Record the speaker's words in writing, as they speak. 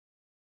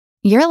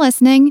You're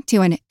listening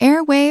to an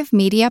Airwave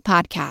Media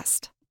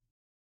Podcast.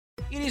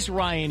 It is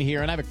Ryan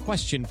here, and I have a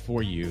question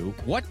for you.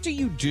 What do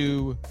you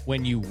do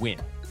when you win?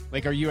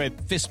 Like, are you a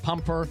fist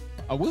pumper,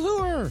 a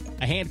woo-hooer,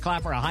 a hand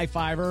clapper, a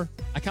high-fiver?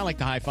 I kind of like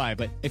the high-five,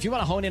 but if you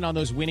want to hone in on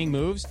those winning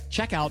moves,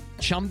 check out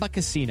Chumba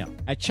Casino.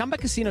 At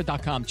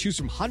ChumbaCasino.com, choose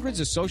from hundreds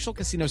of social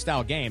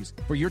casino-style games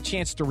for your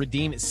chance to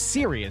redeem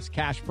serious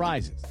cash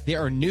prizes. There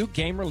are new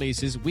game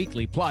releases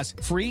weekly, plus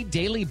free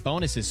daily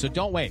bonuses, so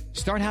don't wait.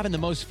 Start having the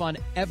most fun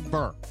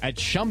ever at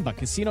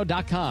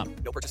ChumbaCasino.com.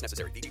 No purchase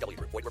necessary. VGW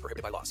Group. Void where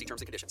prohibited by law. See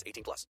terms and conditions.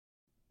 18+.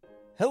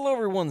 Hello,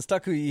 everyone.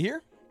 Takuya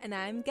here. And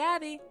I'm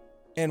Gabby.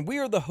 And we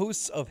are the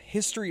hosts of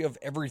History of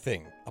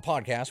Everything, a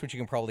podcast which you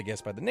can probably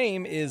guess by the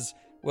name is,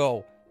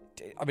 well,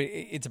 I mean,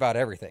 it's about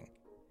everything.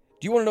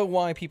 Do you want to know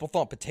why people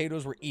thought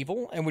potatoes were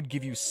evil and would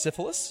give you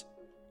syphilis?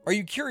 Are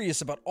you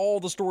curious about all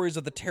the stories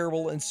of the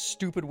terrible and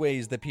stupid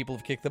ways that people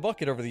have kicked the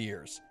bucket over the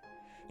years?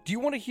 Do you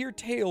want to hear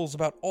tales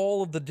about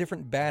all of the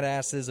different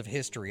badasses of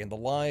history and the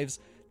lives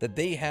that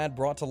they had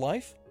brought to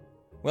life?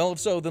 Well, if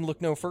so, then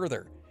look no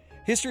further.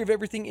 History of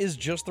Everything is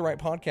just the right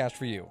podcast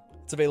for you.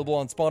 It's available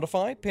on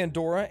Spotify,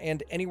 Pandora,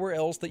 and anywhere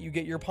else that you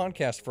get your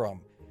podcast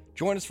from.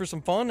 Join us for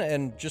some fun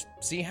and just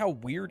see how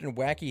weird and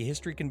wacky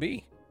history can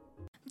be.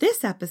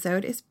 This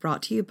episode is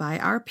brought to you by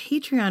our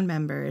Patreon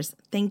members.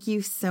 Thank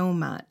you so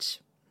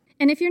much.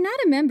 And if you're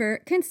not a member,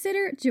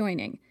 consider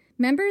joining.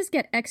 Members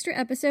get extra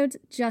episodes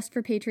just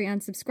for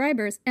Patreon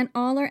subscribers, and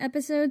all our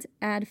episodes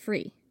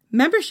ad-free.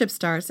 Membership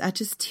starts at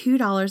just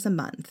 $2 a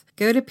month.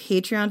 Go to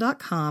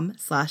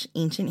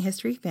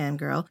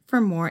patreon.com/ancienthistoryfangirl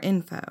for more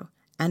info.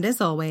 And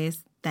as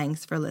always,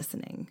 thanks for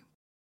listening.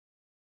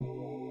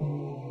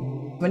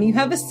 When you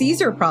have a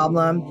Caesar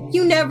problem,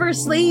 you never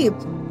sleep.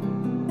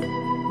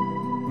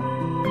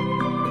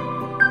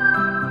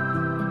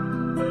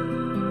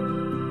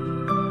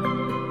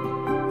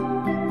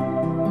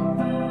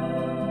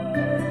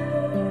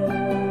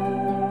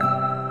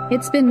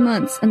 It's been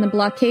months and the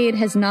blockade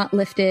has not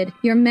lifted.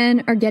 Your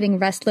men are getting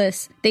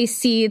restless. They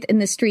seethe in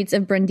the streets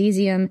of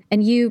Brundisium,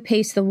 and you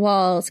pace the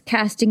walls,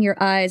 casting your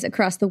eyes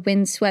across the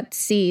wind-swept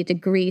sea to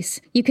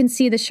Greece. You can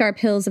see the sharp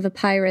hills of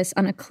Epirus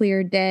on a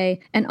clear day,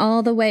 and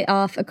all the way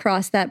off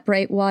across that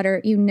bright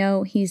water, you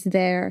know he's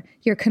there.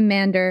 Your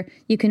commander,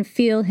 you can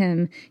feel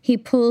him. He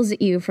pulls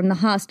at you from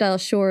the hostile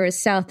shores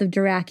south of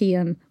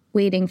Dyrrachium,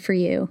 waiting for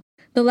you.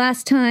 The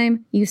last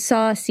time you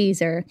saw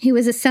Caesar, he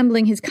was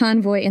assembling his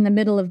convoy in the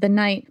middle of the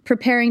night,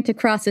 preparing to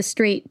cross a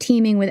strait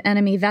teeming with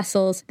enemy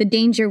vessels. The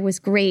danger was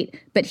great,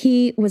 but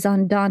he was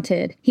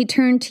undaunted. He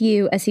turned to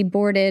you as he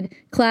boarded,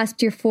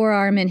 clasped your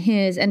forearm in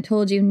his, and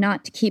told you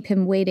not to keep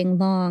him waiting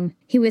long.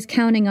 He was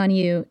counting on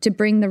you to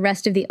bring the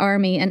rest of the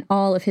army and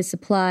all of his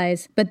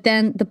supplies. But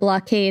then the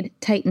blockade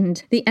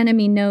tightened. The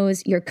enemy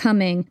knows you're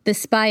coming. The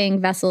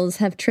spying vessels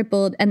have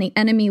tripled, and the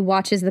enemy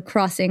watches the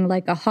crossing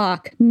like a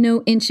hawk.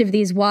 No inch of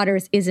these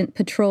waters isn't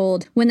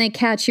patrolled. When they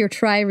catch your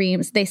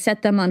triremes, they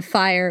set them on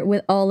fire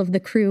with all of the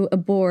crew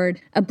aboard.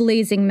 A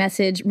blazing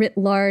message writ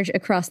large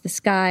across the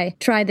sky.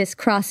 Try this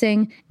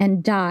crossing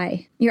and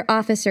die. Your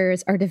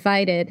officers are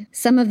divided.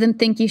 Some of them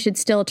think you should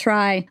still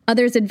try.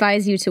 Others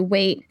advise you to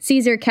wait.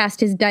 Caesar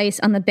cast his dice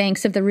on the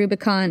banks of the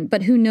Rubicon,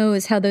 but who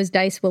knows how those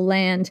dice will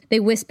land. They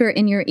whisper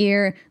in your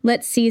ear,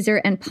 let Caesar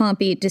and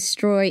Pompey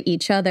destroy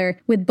each other.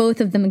 With both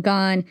of them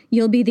gone,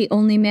 you'll be the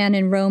only man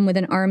in Rome with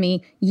an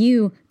army.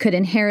 You could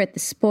inherit the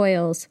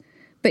spoils.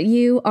 But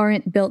you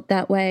aren't built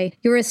that way.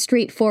 You're a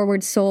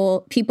straightforward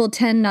soul. People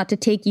tend not to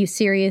take you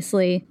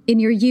seriously. In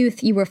your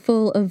youth, you were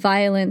full of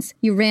violence.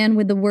 You ran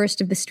with the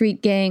worst of the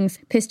street gangs,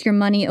 pissed your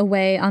money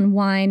away on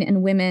wine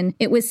and women.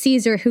 It was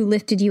Caesar who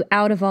lifted you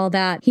out of all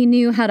that. He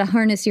knew how to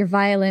harness your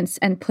violence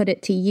and put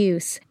it to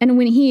use. And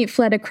when he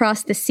fled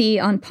across the sea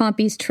on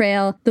Pompey's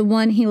trail, the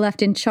one he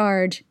left in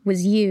charge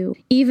was you.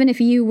 Even if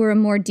you were a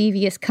more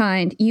devious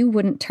kind, you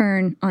wouldn't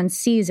turn on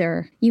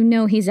Caesar. You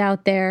know he's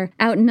out there,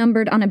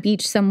 outnumbered on a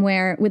beach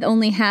somewhere, with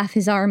only half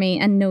his army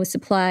and no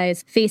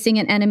supplies, facing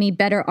an enemy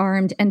better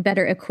armed and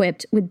better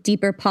equipped, with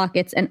deeper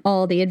pockets and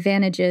all the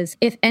advantages.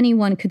 If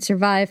anyone could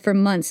survive for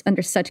months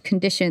under such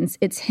conditions,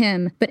 it's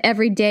him. But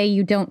every day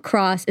you don't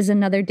cross is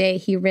another day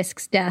he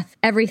risks death.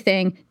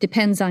 Everything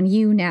depends on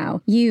you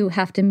now. You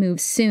have to move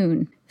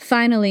soon.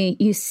 Finally,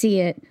 you see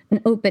it, an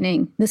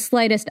opening, the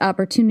slightest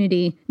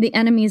opportunity. The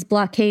enemy's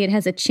blockade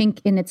has a chink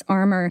in its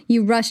armor.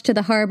 You rush to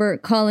the harbor,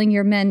 calling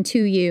your men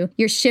to you.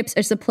 Your ships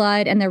are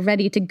supplied and they're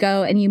ready to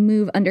go, and you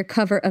move under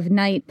cover of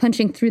night,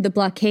 punching through the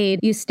blockade.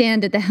 You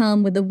stand at the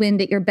helm with the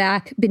wind at your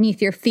back.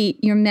 Beneath your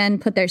feet, your men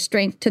put their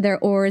strength to their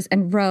oars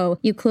and row.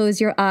 You close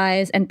your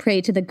eyes and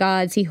pray to the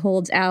gods he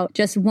holds out.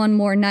 Just one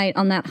more night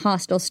on that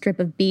hostile strip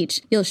of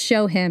beach. You'll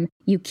show him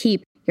you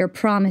keep your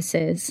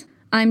promises.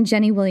 I'm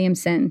Jenny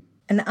Williamson.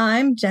 And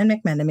I'm Jen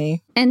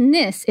McMenemy. And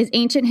this is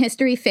Ancient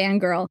History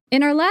Fangirl.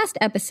 In our last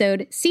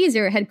episode,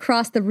 Caesar had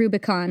crossed the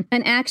Rubicon,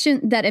 an action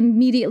that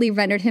immediately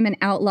rendered him an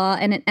outlaw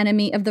and an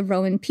enemy of the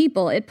Roman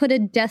people. It put a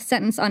death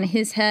sentence on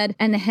his head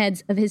and the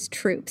heads of his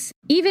troops.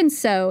 Even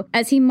so,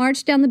 as he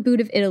marched down the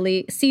boot of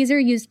Italy, Caesar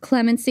used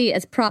clemency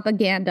as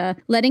propaganda,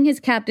 letting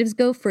his captives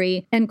go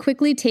free and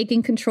quickly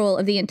taking control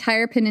of the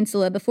entire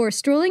peninsula before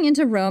strolling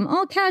into Rome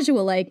all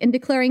casual-like and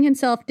declaring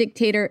himself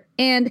dictator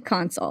and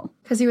consul.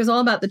 Because he was all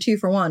about the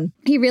 2-for-1.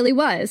 He really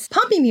was.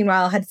 Pompey,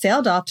 meanwhile, had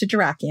sailed off to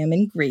Dyrrhachium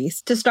in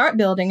Greece to start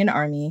building an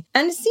army,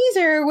 and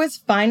Caesar was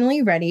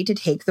finally ready to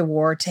take the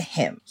war to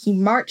him. He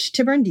marched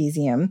to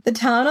Brundisium, the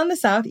town on the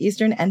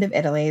southeastern end of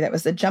Italy that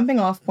was the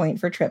jumping-off point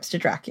for trips to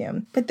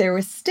Dyrrhachium. But there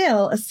was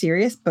still a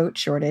serious boat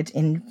shortage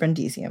in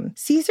Brundisium.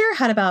 Caesar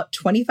had about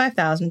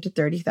 25,000 to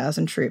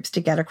 30,000 troops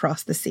to get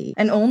across the sea,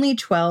 and only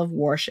 12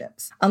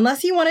 warships.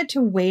 Unless he wanted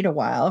to wait a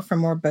while for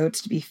more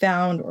boats to be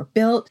found or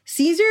built,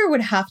 Caesar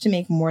would have to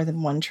make more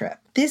than one trip.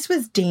 This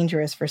was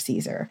dangerous for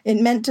Caesar.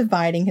 It meant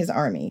dividing his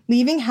army,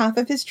 leaving half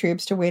of his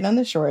troops to wait on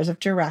the shores of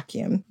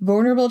Dyrrhachium,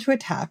 vulnerable to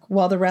attack,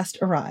 while the rest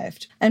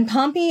arrived. And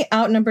Pompey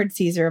outnumbered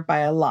Caesar by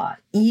a lot,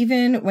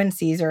 even when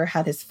Caesar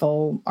had his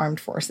full armed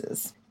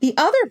forces. The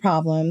other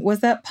problem was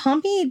that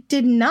Pompey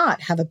did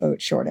not have a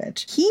boat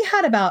shortage. He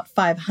had about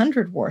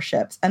 500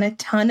 warships and a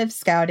ton of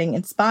scouting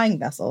and spying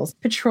vessels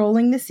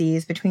patrolling the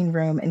seas between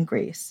Rome and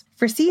Greece.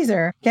 For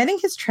Caesar, getting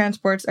his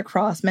transports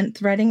across meant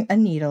threading a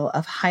needle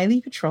of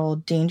highly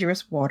patrolled,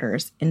 dangerous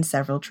waters in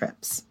several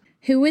trips.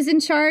 Who was in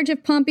charge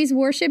of Pompey's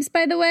warships,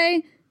 by the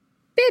way?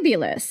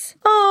 Bibulus.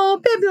 Oh,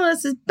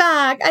 Bibulus is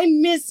back. I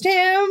missed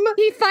him.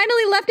 He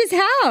finally left his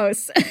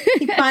house.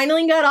 He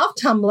finally got off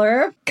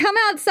Tumblr. Come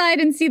outside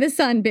and see the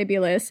sun,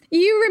 Bibulus.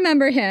 You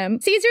remember him.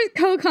 Caesar's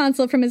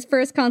co-consul from his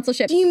first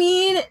consulship. Do you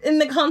mean in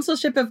the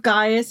consulship of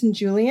Gaius and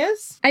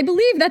Julius? I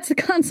believe that's the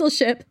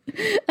consulship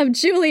of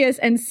Julius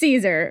and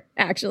Caesar,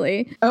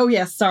 actually. Oh,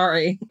 yes,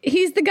 sorry.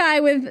 He's the guy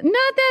with not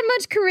that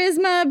much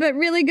charisma, but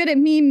really good at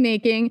meme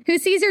making, who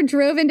Caesar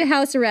drove into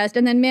house arrest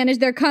and then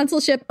managed their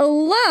consulship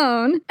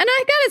alone. And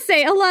I gotta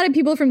say, a lot of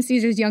people from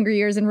Caesar's younger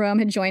years in Rome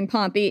had joined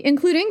Pompey,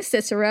 including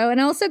Cicero and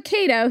also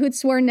Cato, who'd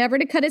sworn never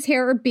to cut his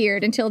hair or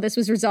beard until this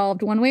was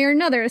resolved one way or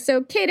another.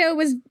 So Cato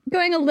was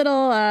going a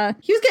little,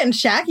 He was getting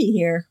shaky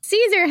here.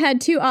 Caesar had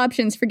two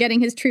options for getting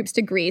his troops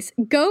to Greece.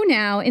 Go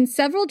now in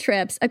several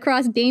trips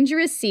across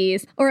dangerous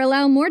seas, or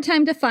allow more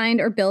time to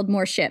find or build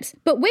more ships.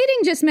 But waiting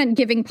just meant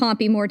giving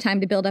Pompey more time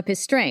to build up his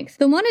strength.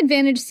 The one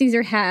advantage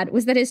Caesar had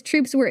was that his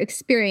troops were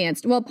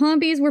experienced, while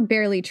Pompey's were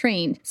barely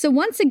trained. So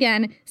once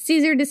again,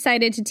 Caesar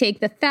decided to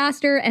take the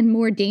faster and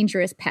more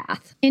dangerous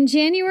path. In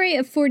January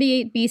of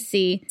 48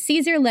 BC,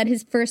 Caesar led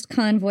his first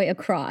convoy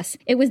across.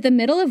 It was the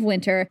middle of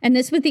winter, and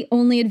this was the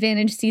only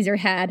advantage Caesar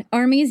had.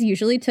 Armies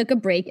usually took a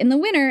break in the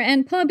winter,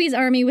 and Pompey's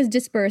army was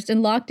dispersed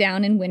and locked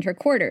down in winter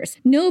quarters.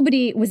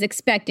 Nobody was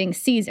expecting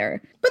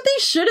Caesar. But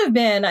they should have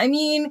been. I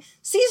mean,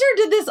 Caesar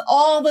did this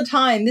all the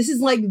time. This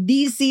is like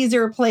the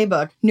Caesar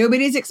playbook.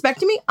 Nobody's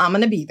expecting me. I'm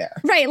going to be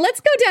there. Right. Let's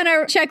go down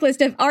our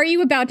checklist of, are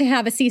you about to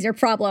have a Caesar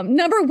problem?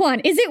 Number 1,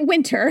 is it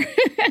winter?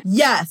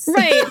 Yes.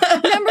 Right.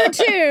 Number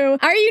 2,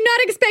 are you not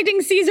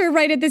expecting Caesar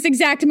right at this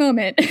exact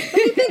moment? Let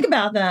me think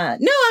about that.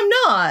 No, I'm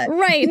not.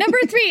 Right. Number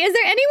 3, is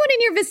there anyone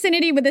in your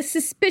vicinity with a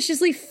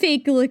suspiciously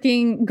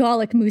fake-looking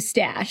Gallic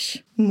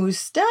mustache?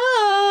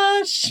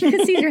 Mustache.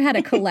 Because Caesar had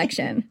a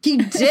collection. He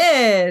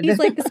did. He's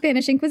like the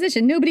Spanish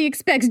Inquisition. Nobody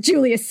expects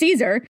Julius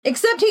Caesar.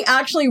 Except he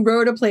actually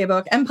wrote a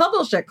playbook and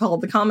published it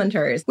called The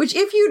Commentaries, which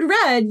if you'd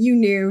read, you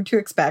knew to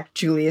expect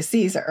Julius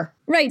Caesar.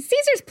 Right.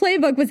 Caesar's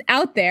playbook was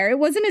out there. It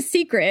wasn't a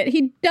secret.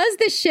 He does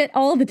this shit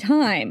all the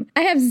time.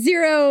 I have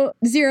zero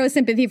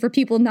sympathy for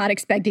people not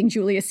expecting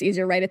Julius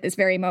Caesar right at this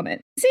very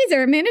moment.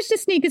 Caesar managed to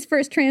sneak his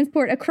first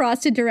transport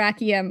across to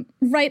Dyrrhachium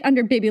right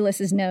under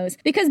Bibulus's nose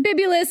because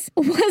Bibulus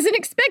wasn't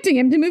expecting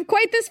him to move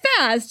quite this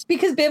fast.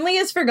 Because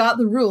Bibulus forgot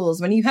the rules.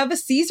 When you have a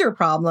Caesar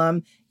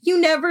problem, you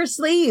never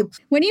sleep.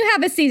 When you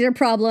have a Caesar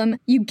problem,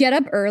 you get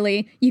up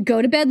early, you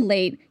go to bed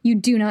late, you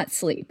do not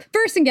sleep.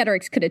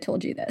 Vercingetorix could have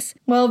told you this.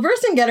 Well,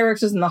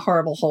 Vercingetorix was in the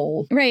horrible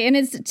hole. Right, and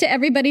it's to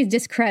everybody's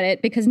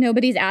discredit because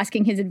nobody's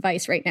asking his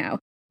advice right now.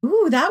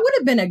 Ooh, that would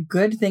have been a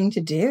good thing to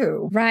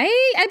do. Right?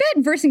 I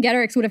bet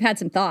Vercingetorix would have had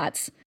some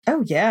thoughts.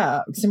 Oh,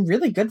 yeah. Some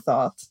really good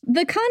thoughts.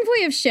 The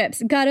convoy of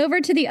ships got over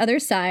to the other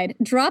side,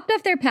 dropped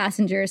off their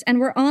passengers, and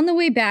were on the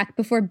way back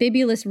before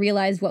Bibulus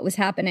realized what was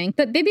happening.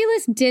 But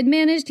Bibulus did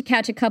manage to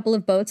catch a couple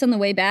of boats on the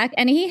way back,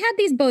 and he had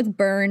these boats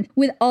burned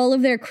with all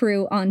of their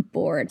crew on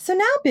board. So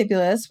now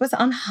Bibulus was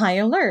on high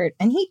alert,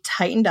 and he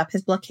tightened up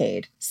his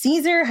blockade.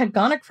 Caesar had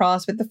gone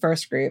across with the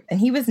first group, and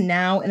he was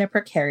now in a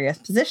precarious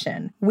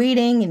position,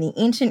 waiting in the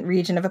ancient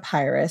region of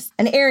Epirus,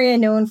 an area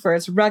known for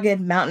its rugged,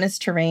 mountainous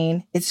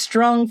terrain, its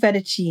strong feta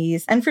cheese,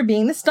 and for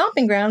being the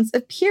stomping grounds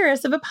of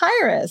Pyrrhus of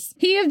Epirus.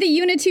 He of the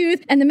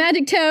Unitooth and the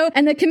magic toe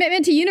and the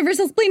commitment to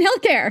universal spleen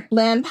healthcare.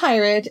 Land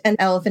pirate and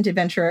elephant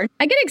adventurer.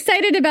 I get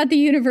excited about the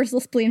universal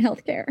spleen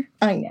healthcare.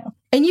 I know.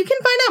 And you can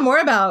find out more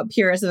about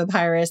Pyrrhus of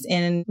Epirus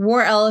in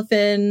War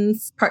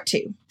Elephants Part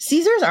 2.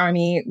 Caesar's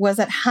army was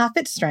at half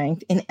its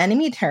strength in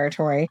enemy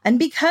territory, and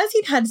because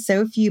he'd had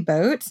so few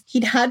boats,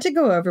 he'd had to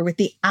go over with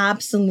the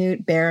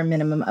absolute bare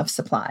minimum of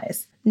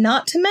supplies.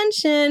 Not to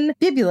mention,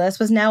 Bibulus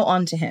was now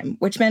onto him,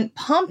 which meant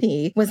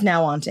Pompey was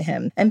now onto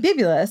him, and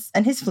Bibulus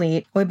and his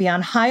fleet would be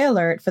on high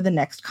alert for the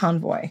next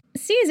convoy.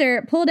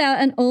 Caesar pulled out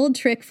an old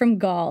trick from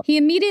Gaul. He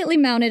immediately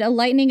mounted a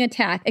lightning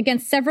attack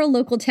against several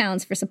local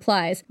towns for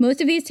supplies. Most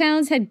of these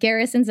towns had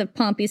garrisons of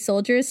Pompey's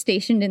soldiers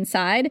stationed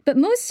inside, but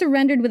most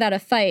surrendered without a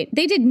fight.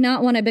 They did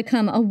not want to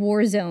become a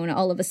war zone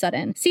all of a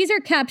sudden. Caesar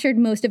captured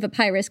most of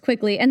Epirus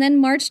quickly and then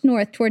marched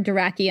north toward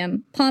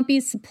Dyrrhachium,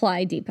 Pompey's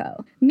supply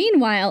depot.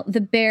 Meanwhile, the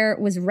bear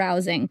was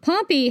rousing.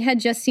 Pompey had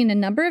just seen a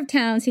number of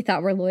towns he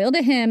thought were loyal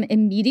to him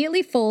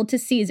immediately fold to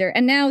Caesar,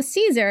 and now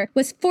Caesar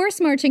was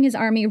force-marching his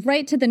army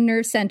right to the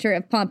nerve center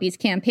of Pompey's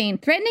campaign,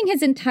 threatening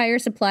his entire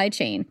supply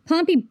chain.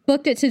 Pompey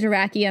booked it to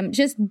Dyrrhachium,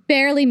 just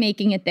barely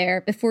making it there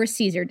before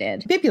Caesar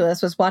did.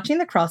 Bibulus was watching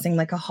the crossing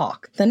like a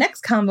hawk. The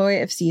next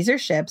convoy of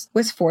Caesar's ships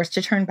was forced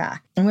to turn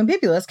back, and when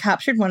Bibulus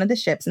captured one of the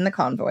ships in the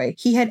convoy,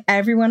 he had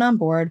everyone on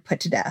board put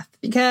to death,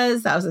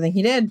 because that was the thing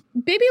he did.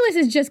 Bibulus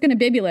is just going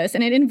to Bibulus,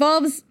 and it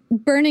involves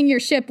burning your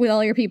ship with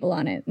all your people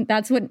on it.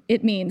 That's what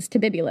it means to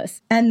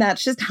Bibulus. And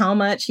that's just how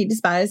much he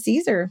despised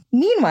Caesar.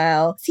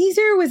 Meanwhile,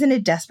 Caesar was in a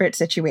desperate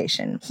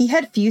situation. He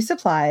had few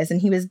supplies and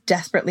he was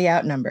desperately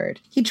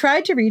outnumbered. He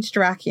tried to reach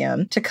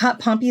Dyrrhachium to cut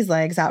Pompey's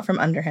legs out from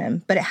under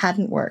him, but it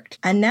hadn't worked.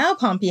 And now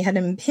Pompey had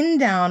him pinned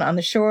down on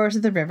the shores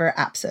of the river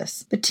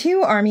Apsus. The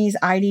two armies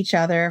eyed each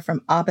other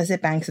from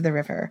opposite banks of the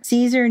river.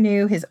 Caesar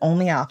knew his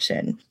only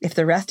option. If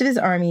the rest of his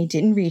army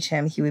didn't reach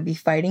him, he would be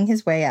fighting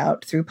his way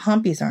out through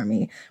Pompey's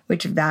army,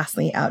 which vastly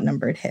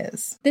outnumbered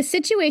his. The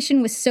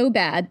situation was so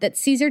bad that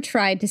Caesar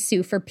tried to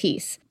sue for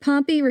peace.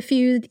 Pompey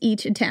refused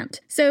each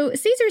attempt. So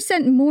Caesar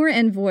sent more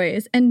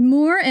envoys and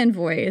more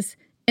envoys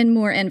and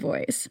more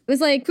envoys. It was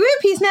like, Can we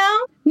have peace now?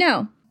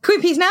 no, Can we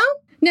have peace now?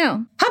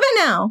 no, How about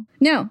now?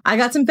 no. I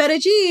got some feta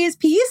cheese.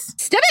 Peace?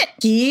 Stop it!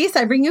 Peace,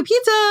 I bring you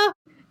pizza.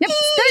 No,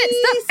 stop it!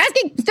 Stop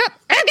asking! Stop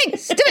asking!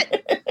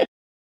 Stop it!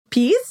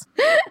 Peace?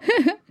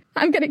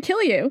 I'm gonna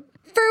kill you.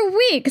 For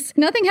weeks,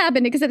 nothing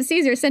happened except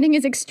Caesar sending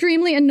his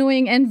extremely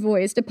annoying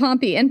envoys to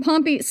Pompey and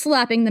Pompey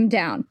slapping them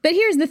down. But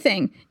here's the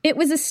thing. It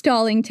was a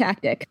stalling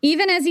tactic.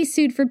 Even as he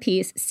sued for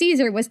peace,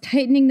 Caesar was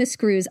tightening the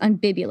screws on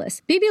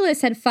Bibulus.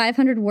 Bibulus had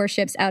 500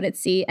 warships out at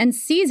sea, and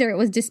Caesar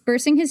was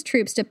dispersing his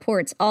troops to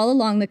ports all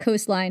along the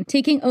coastline,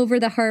 taking over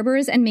the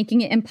harbors and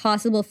making it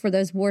impossible for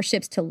those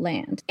warships to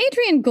land.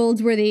 Adrian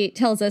Goldsworthy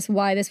tells us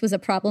why this was a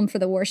problem for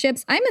the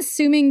warships. I'm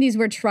assuming these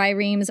were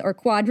triremes or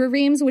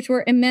quadriremes, which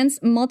were immense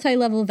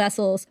multi-level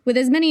vessels with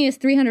as many as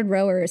 300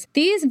 rowers.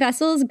 These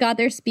vessels got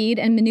their speed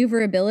and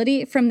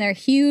maneuverability from their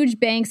huge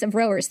banks of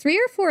rowers, 3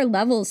 or 4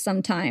 levels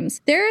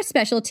sometimes. Their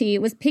specialty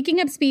was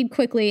picking up speed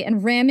quickly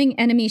and ramming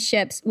enemy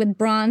ships with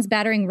bronze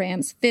battering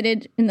rams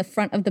fitted in the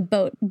front of the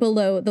boat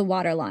below the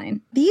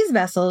waterline. These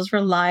vessels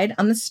relied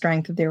on the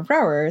strength of their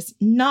rowers,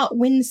 not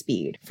wind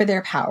speed, for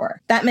their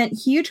power. That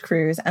meant huge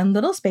crews and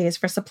little space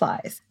for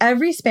supplies.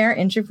 Every spare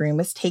inch of room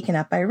was taken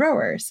up by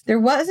rowers. There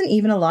wasn't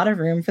even a lot of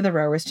room for the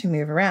rowers to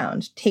move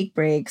around, take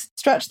breaks,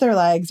 stretch their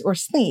legs, or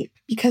sleep,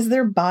 because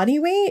their body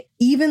weight,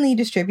 evenly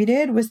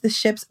distributed, was the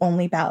ship's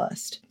only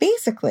ballast.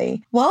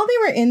 Basically, while they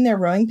were in their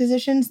rowing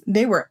positions,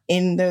 they were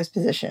in those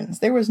positions.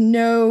 There was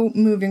no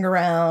moving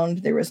around.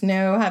 There was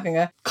no having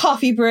a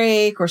coffee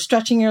break or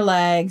stretching your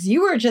legs.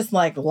 You were just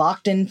like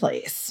locked in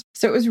place.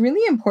 So it was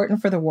really important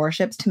for the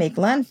warships to make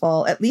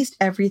landfall at least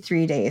every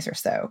 3 days or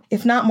so,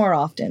 if not more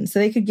often, so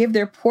they could give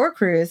their poor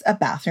crews a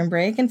bathroom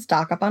break and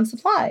stock up on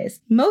supplies.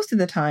 Most of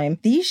the time,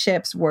 these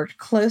ships worked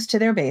close to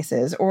their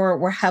bases or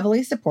were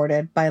heavily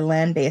supported by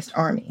land-based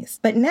armies.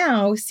 But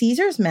now,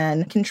 Caesar's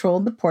men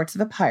controlled the ports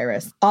of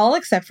Epirus, all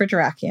except for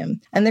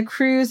Dyrrhachium, and the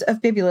crews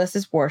of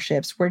Bibulus's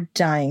warships were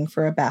dying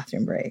for a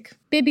bathroom break.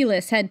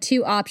 Bibulus had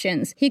 2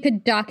 options. He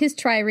could dock his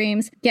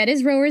triremes, get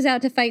his rowers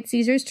out to fight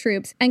Caesar's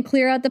troops, and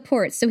clear out the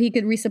ports so he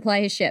could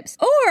resupply his ships.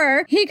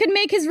 Or he could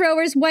make his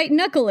rowers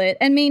white-knuckle it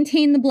and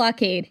maintain the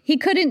blockade. He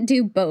couldn't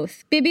do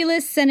both.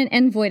 Bibulus sent an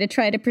envoy to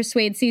try to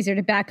persuade Caesar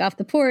to back off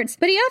the ports,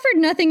 but he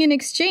offered nothing in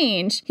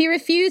exchange. He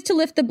refused to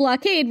lift the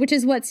blockade, which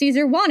is what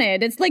Caesar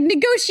wanted. It's like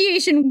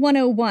negotiation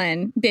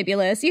 101,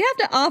 Bibulus. You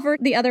have to offer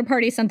the other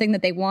party something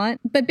that they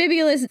want, but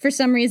Bibulus, for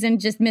some reason,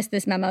 just missed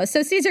this memo.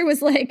 So Caesar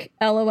was like,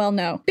 LOL,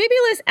 no.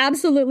 Bibulus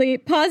absolutely,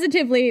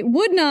 positively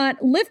would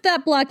not lift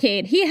that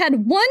blockade. He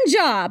had one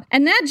job,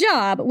 and that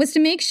job was to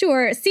make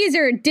sure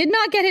Caesar did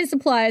not get his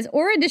supplies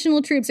or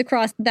additional troops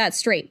across that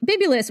strait.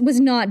 Bibulus was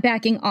not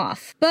backing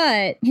off,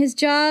 but his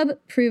job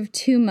proved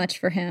too much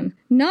for him.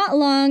 Not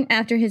long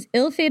after his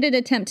ill-fated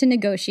attempt to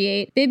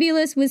negotiate,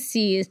 Bibulus was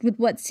seized with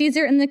what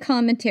Caesar in the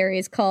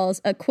commentaries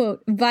calls a,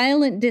 quote,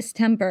 violent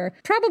distemper,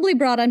 probably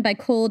brought on by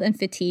cold and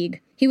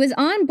fatigue. He was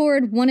on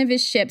board one of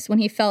his ships when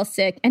he fell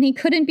sick, and he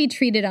couldn't be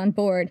treated on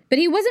board. But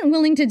he wasn't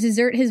willing to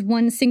desert his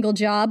one single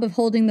job of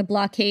holding the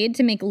blockade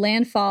to make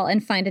landfall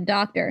and find a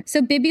doctor. So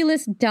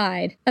Bibulus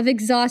died of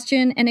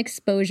exhaustion and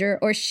exposure,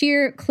 or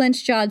sheer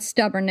clenched-jawed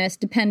stubbornness,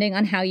 depending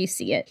on how you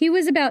see it. He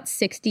was about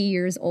 60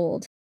 years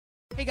old.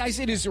 Hey guys,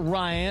 it is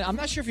Ryan. I'm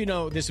not sure if you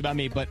know this about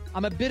me, but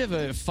I'm a bit of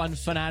a fun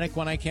fanatic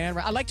when I can.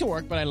 I like to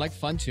work, but I like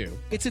fun too.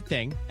 It's a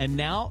thing. And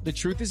now the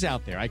truth is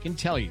out there. I can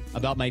tell you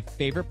about my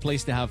favorite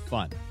place to have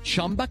fun.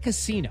 Chumba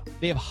Casino.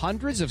 They have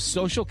hundreds of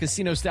social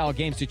casino style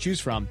games to choose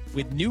from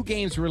with new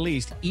games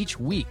released each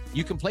week.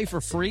 You can play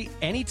for free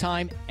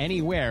anytime,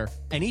 anywhere.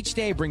 And each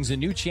day brings a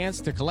new chance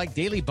to collect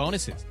daily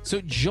bonuses. So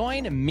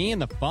join me in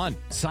the fun.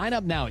 Sign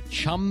up now at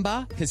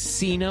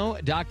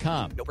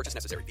ChumbaCasino.com. No purchase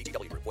necessary.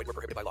 VGW Group. Void where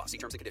prohibited by law. See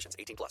terms and conditions.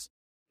 18+.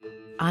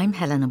 I'm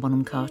Helena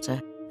Bonham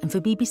Carter, and for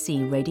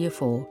BBC Radio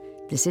 4,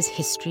 this is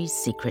History's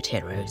Secret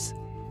Heroes,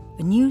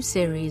 a new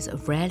series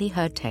of rarely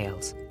heard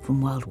tales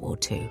from World War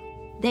II.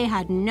 They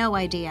had no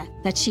idea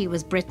that she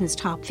was Britain's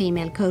top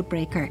female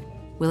codebreaker.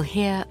 We'll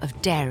hear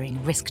of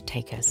daring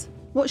risk-takers.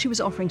 What she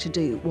was offering to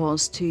do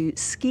was to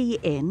ski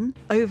in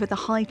over the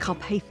high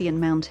Carpathian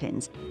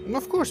Mountains.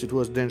 Of course it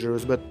was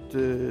dangerous, but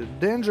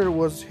danger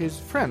was his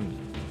friend.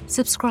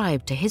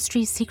 Subscribe to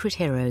History's Secret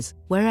Heroes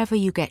wherever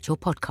you get your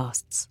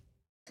podcasts.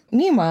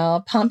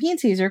 Meanwhile, Pompey and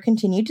Caesar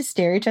continued to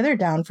stare each other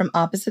down from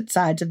opposite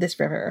sides of this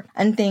river,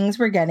 and things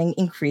were getting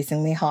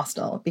increasingly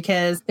hostile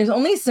because there's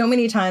only so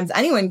many times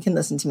anyone can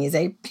listen to me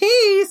say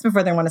peace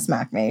before they want to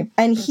smack me.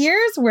 And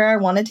here's where I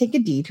want to take a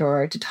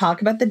detour to talk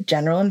about the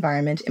general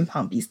environment in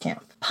Pompey's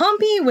camp.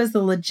 Pompey was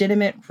the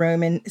legitimate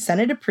Roman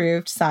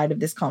Senate-approved side of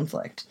this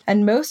conflict,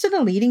 and most of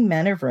the leading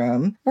men of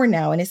Rome were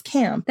now in his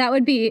camp. That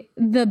would be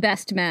the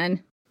best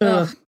men.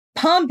 Ugh.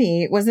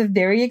 Pompey was a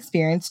very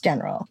experienced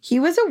general. He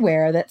was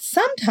aware that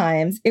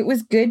sometimes it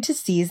was good to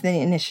seize the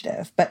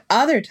initiative, but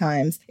other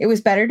times it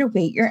was better to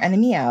wait your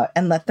enemy out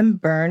and let them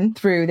burn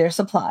through their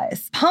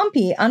supplies.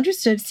 Pompey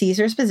understood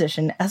Caesar's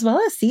position as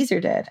well as Caesar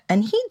did,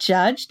 and he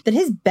judged that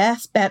his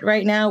best bet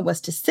right now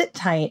was to sit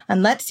tight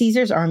and let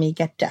Caesar's army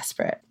get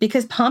desperate,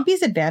 because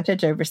Pompey's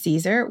advantage over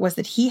Caesar was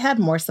that he had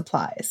more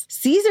supplies.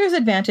 Caesar's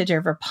advantage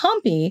over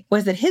Pompey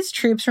was that his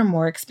troops were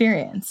more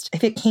experienced.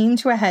 If it came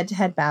to a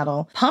head-to-head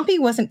battle, Pompey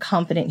wasn't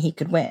confident he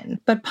could win,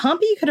 but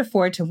Pompey could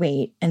afford to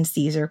wait and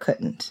Caesar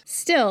couldn't.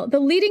 Still,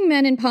 the leading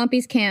men in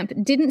Pompey's camp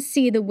didn't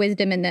see the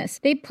wisdom in this.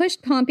 They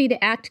pushed Pompey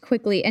to act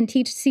quickly and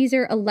teach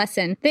Caesar a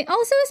lesson. They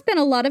also spent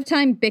a lot of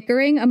time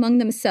bickering among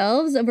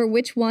themselves over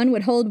which one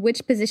would hold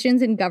which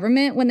positions in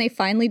government when they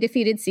finally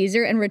defeated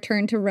Caesar and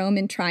returned to Rome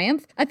in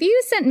triumph. A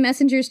few sent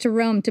messengers to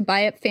Rome to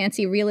buy up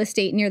fancy real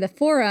estate near the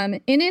Forum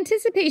in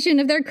anticipation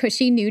of their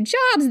cushy new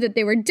jobs that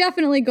they were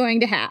definitely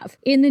going to have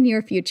in the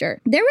near future.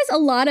 There was a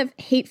lot of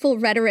hateful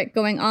rhetoric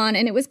going on,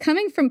 and it was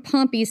coming from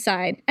Pompey's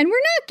side. And we're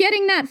not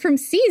getting that from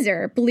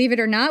Caesar, believe it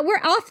or not. We're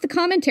off the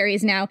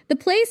commentaries now. The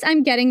place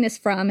I'm getting this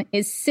from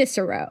is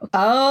Cicero.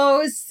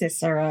 Oh,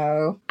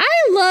 Cicero. I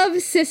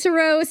love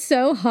Cicero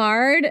so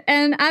hard,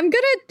 and I'm going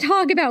to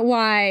talk about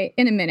why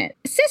in a minute.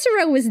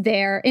 Cicero was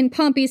there in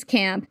Pompey's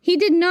camp. He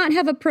did not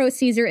have a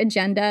pro-Caesar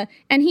agenda,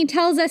 and he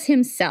tells us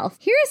himself.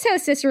 Here's how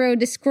Cicero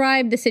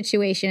described the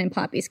situation in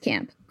Pompey's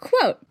camp.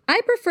 Quote,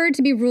 I preferred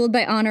to be ruled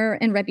by honor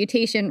and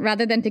reputation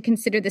rather than to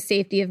consider the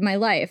safety of my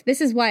life.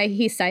 This is why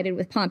he sided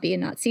with Pompey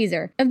and not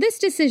Caesar. Of this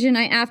decision,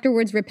 I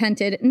afterwards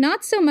repented,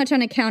 not so much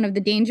on account of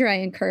the danger I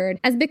incurred,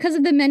 as because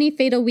of the many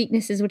fatal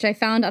weaknesses which I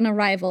found on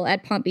arrival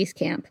at Pompey's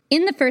camp.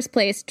 In the first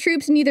place,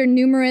 troops neither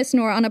numerous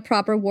nor on a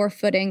proper war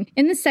footing.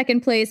 In the second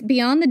place,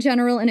 beyond the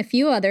general and a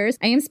few others,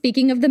 I am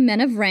speaking of the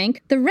men of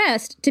rank, the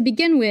rest, to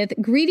begin with,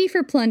 greedy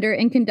for plunder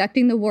in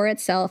conducting the war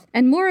itself,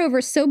 and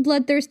moreover so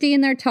bloodthirsty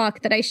in their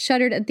talk that I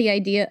shuddered at the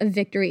idea of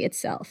victory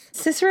itself.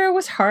 Cicero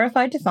was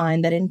horrified to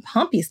find that in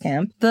Pompey's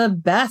camp, the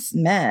best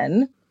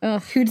men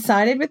who'd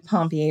sided with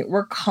Pompey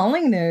were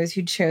calling those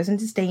who'd chosen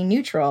to stay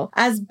neutral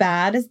as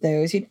bad as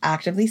those who'd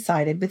actively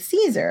sided with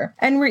Caesar,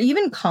 and were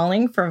even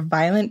calling for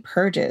violent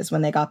purges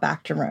when they got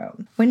back to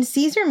Rome. When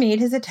Caesar made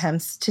his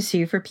attempts to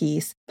sue for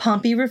peace,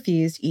 Pompey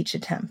refused each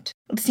attempt.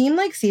 It seemed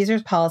like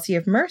Caesar's policy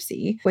of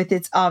mercy, with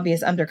its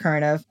obvious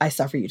undercurrent of, I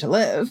suffer you to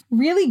live,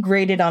 really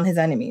grated on his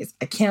enemies.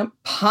 I can't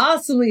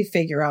possibly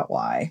figure out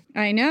why.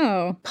 I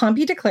know.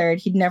 Pompey declared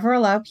he'd never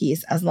allow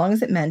peace as long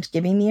as it meant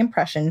giving the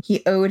impression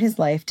he owed his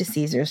life to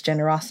Caesar's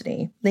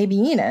generosity.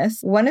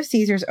 Labienus, one of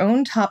Caesar's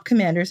own top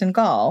commanders in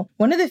Gaul,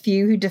 one of the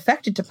few who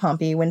defected to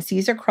Pompey when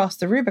Caesar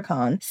crossed the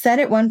Rubicon, said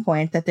at one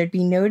point that there'd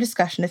be no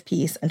discussion of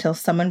peace until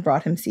someone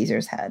brought him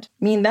Caesar's head.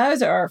 I mean,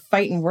 those are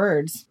fighting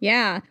words.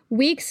 Yeah,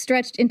 weeks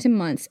stretched into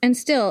months, and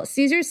still,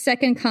 Caesar's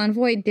second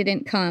convoy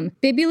didn't come.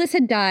 Bibulus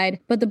had died,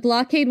 but the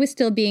blockade was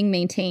still being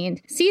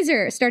maintained.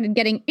 Caesar started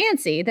getting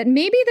antsy that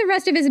maybe the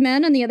rest of his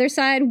men on the other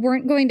side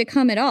weren't going to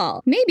come at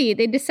all. Maybe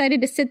they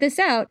decided to sit this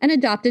out and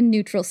adopt a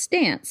neutral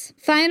stance.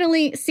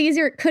 Finally,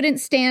 Caesar couldn't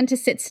stand to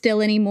sit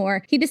still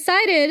anymore. He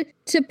decided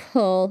to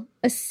pull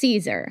a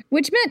Caesar,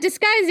 which meant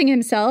disguising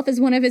himself as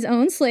one of his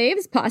own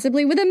slaves,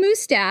 possibly with a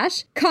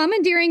moustache,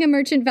 commandeering a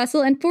merchant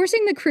vessel, and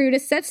forcing the crew to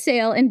set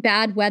sail in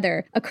bad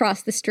weather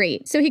across the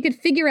strait so he could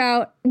figure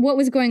out what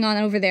was going on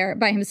over there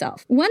by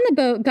himself. When the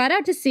boat got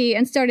out to sea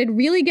and started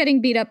really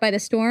getting beat up by the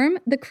storm,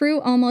 the crew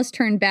almost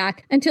turned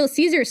back until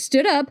Caesar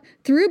stood up,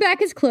 threw back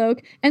his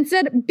cloak, and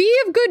said, "Be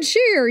of good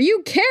cheer,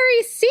 you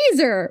carry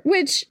Caesar,"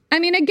 which, I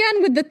mean,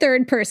 again, with the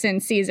third person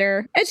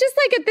Caesar. It's just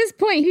like at this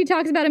point, he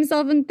talks about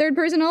himself in third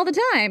person all the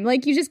time.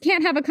 Like, you just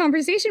can't have a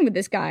conversation with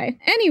this guy.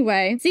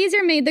 Anyway,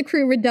 Caesar made the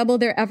crew redouble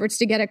their efforts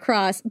to get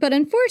across, but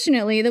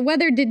unfortunately, the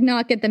weather did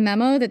not get the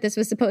memo that this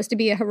was supposed to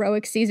be a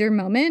heroic Caesar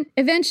moment.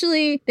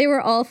 Eventually, they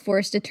were all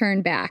forced to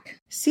turn back.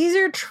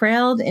 Caesar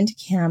trailed into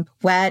camp,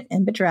 wet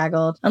and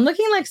bedraggled, and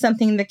looking like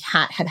something the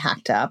cat had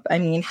hacked up. I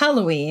mean,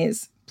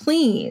 Heloise.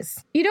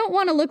 Please. You don't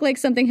want to look like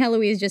something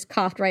Heloise just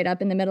coughed right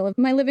up in the middle of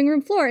my living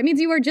room floor. It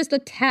means you are just a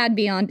tad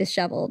beyond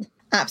disheveled.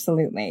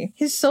 Absolutely.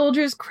 His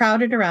soldiers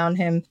crowded around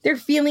him, their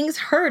feelings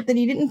hurt that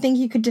he didn't think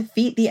he could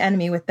defeat the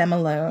enemy with them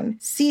alone.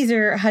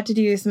 Caesar had to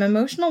do some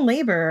emotional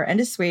labor and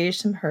assuage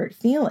some hurt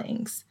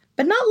feelings.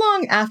 But not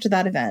long after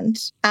that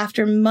event,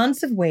 after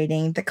months of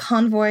waiting, the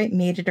convoy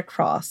made it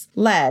across,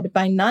 led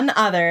by none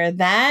other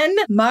than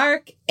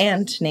Mark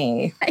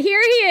Antony.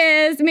 Here he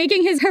is,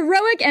 making his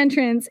heroic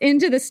entrance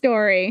into the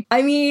story.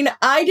 I mean,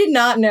 I did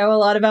not know a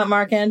lot about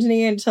Mark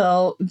Antony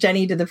until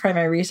Jenny did the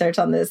primary research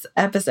on this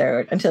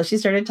episode, until she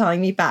started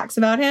telling me facts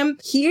about him.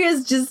 He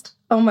is just...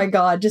 oh my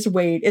God, just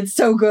wait. It's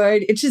so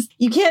good. It's just,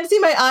 you can't see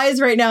my eyes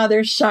right now.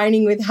 They're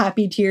shining with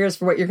happy tears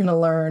for what you're going to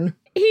learn.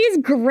 He's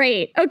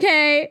great,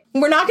 okay?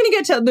 We're not going to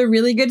get to the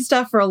really good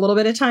stuff for a little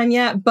bit of time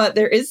yet, but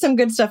there is some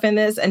good stuff in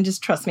this, and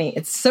just trust me,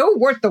 it's so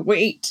worth the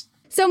wait.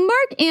 So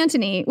Mark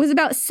Antony was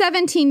about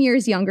 17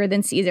 years younger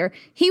than Caesar.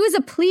 He was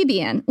a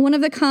plebeian, one of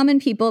the common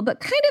people,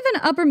 but kind of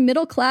an upper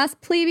middle class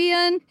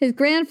plebeian. His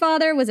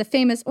grandfather was a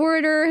famous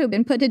orator who'd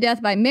been put to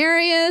death by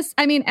Marius.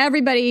 I mean,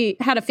 everybody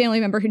had a family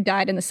member who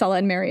died in the Sulla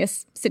and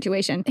Marius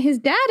situation. His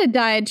dad had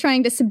died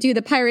trying to subdue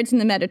the pirates in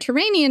the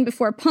Mediterranean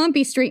before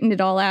Pompey straightened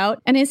it all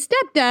out. And his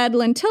stepdad,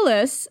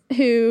 Lentulus,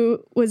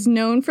 who was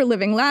known for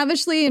living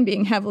lavishly and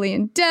being heavily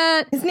in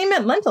debt. His name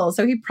meant lentil,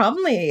 so he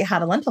probably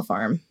had a lentil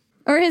farm.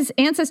 Or his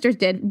ancestors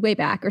did way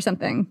back or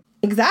something.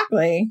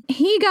 Exactly.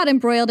 He got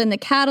embroiled in the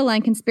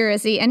Catiline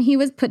conspiracy and he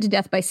was put to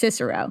death by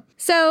Cicero.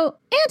 So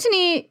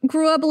Antony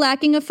grew up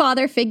lacking a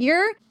father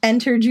figure.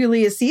 Enter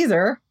Julius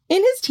Caesar.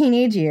 In his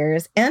teenage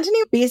years, Antony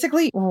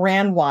basically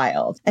ran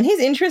wild, and his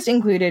interests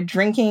included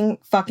drinking,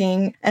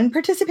 fucking, and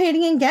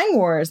participating in gang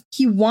wars.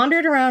 He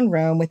wandered around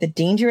Rome with a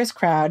dangerous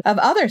crowd of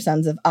other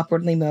sons of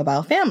upwardly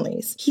mobile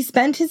families. He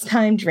spent his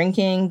time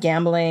drinking,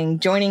 gambling,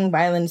 joining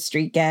violent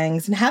street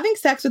gangs, and having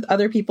sex with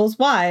other people's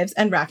wives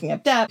and racking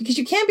up debt, because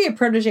you can't be a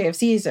protege of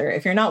Caesar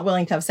if you're not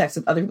willing to have sex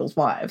with other people's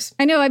wives.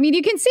 I know, I mean,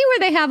 you can see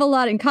where they have a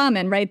lot in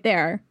common right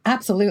there.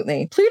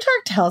 Absolutely.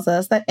 Plutarch tells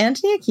us that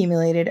Antony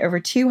accumulated over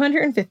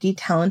 250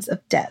 talents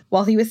of debt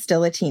while he was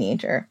still a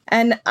teenager.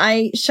 And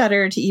I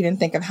shudder to even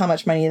think of how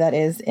much money that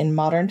is in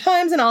modern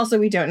times. And also,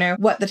 we don't know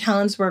what the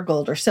talents were,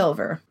 gold or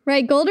silver.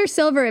 Right, gold or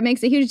silver, it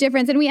makes a huge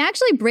difference. And we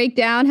actually break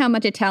down how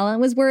much a talent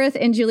was worth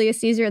in Julius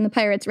Caesar and the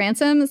Pirates'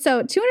 Ransom.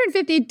 So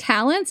 250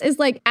 talents is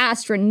like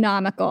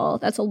astronomical.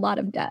 That's a lot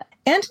of debt.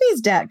 Antony's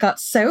debt got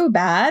so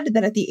bad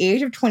that at the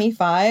age of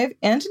 25,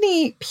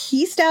 Antony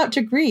pieced out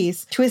to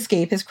Greece to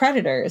escape his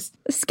creditors.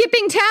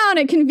 Skipping town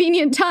at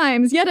convenient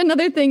times, yet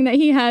another thing that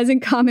he has in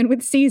common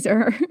with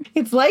Caesar.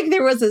 It's like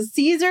there was a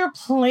Caesar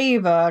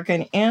playbook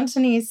and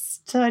Antony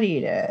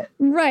studied it.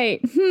 Right.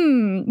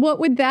 What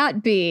would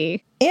that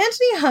be?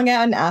 Antony hung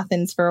out in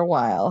Athens for a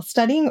while,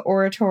 studying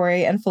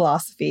oratory and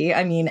philosophy.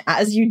 I mean,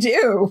 as you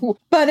do.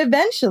 But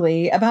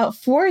eventually, about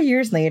 4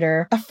 years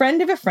later, a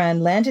friend of a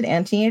friend landed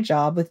Antony a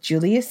job with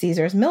Julius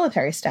Caesar's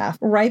military staff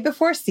right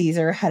before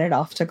Caesar headed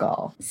off to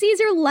Gaul.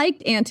 Caesar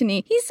liked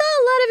Antony. He saw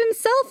a lot of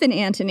himself in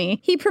Antony.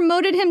 He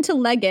promoted him to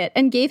legate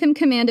and gave him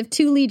command of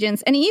 2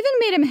 legions, and he even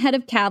made him head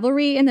of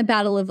cavalry in the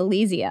Battle of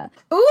Alesia.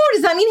 Ooh,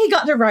 does that mean he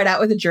got to ride out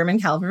with the German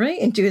cavalry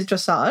and do his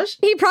dressage?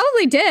 He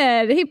probably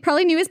did. He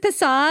probably knew his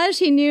passage.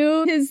 He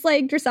knew his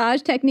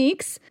dressage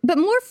techniques. But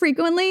more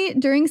frequently,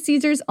 during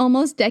Caesar's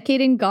almost decade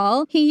in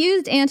Gaul, he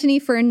used Antony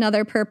for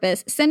another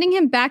purpose, sending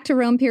him back to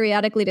Rome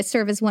periodically to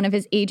serve as one of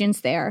his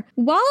agents there.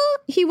 While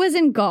he was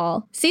in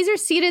Gaul, Caesar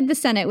seated the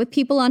Senate with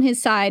people on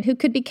his side who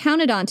could be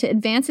counted on to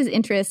advance his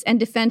interests and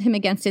defend him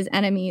against his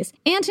enemies.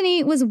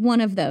 Antony was one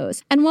of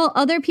those. And while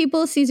other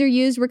people Caesar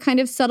used were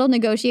kind of subtle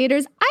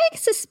negotiators, I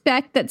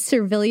suspect that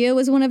Servilio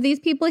was one of these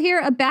people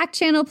here, a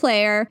back-channel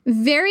player,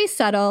 very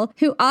subtle,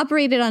 who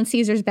operated on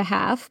Caesar's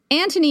behalf.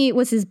 Antony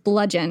was his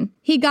bludgeon.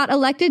 He got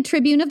elected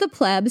tribune of the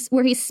plebs,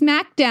 where he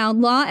smacked down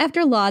law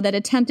after law that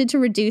attempted to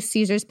reduce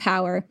Caesar's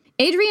power.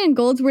 Adrian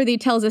Goldsworthy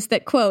tells us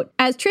that, quote,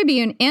 as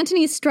tribune,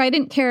 Antony's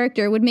strident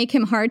character would make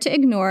him hard to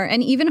ignore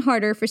and even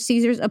harder for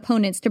Caesar's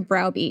opponents to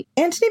browbeat.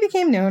 Antony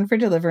became known for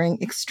delivering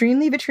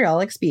extremely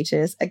vitriolic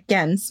speeches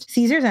against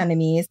Caesar's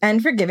enemies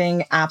and for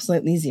giving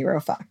absolutely zero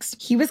fucks.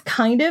 He was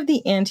kind of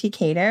the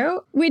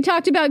anti-Cato. We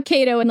talked about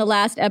Cato in the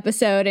last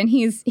episode, and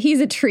he's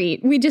a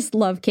treat. We just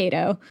love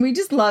Cato. We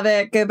just love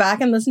it. Go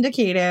back and listen to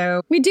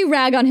Cato. We do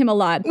rag on him a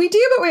lot. We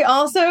do, but we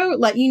also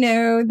let you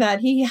know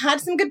that he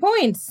had some good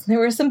points. There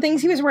were some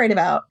things he was worried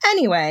about.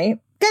 Anyway,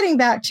 Getting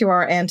back to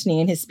our Antony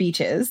and his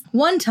speeches,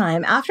 one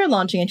time after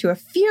launching into a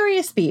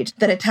furious speech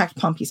that attacked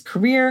Pompey's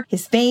career,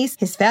 his face,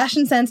 his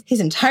fashion sense, his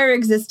entire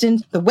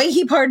existence, the way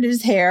he parted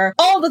his hair,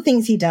 all the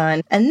things he'd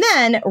done, and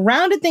then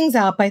rounded things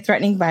out by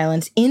threatening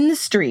violence in the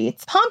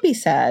streets, Pompey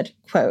said,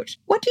 quote,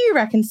 "What do you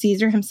reckon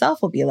Caesar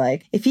himself will be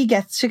like if he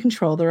gets to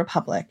control the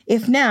Republic?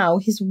 If now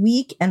his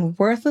weak and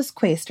worthless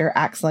quaestor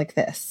acts like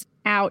this?"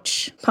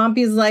 Ouch.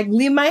 Pompey's like,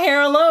 "Leave my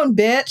hair alone,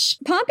 bitch."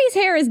 Pompey's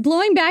hair is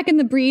blowing back in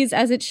the breeze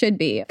as it should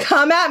be.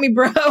 Come at me,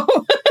 bro.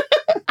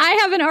 I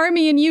have an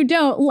army and you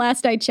don't,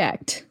 last I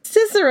checked.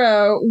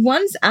 Cicero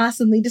once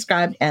acidly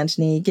described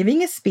Antony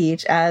giving a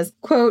speech as,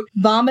 quote,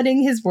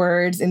 vomiting his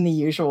words in the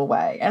usual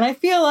way. And I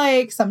feel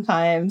like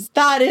sometimes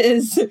that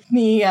is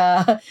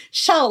the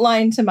shout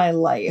line to my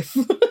life.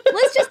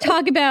 Let's just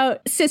talk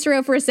about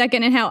Cicero for a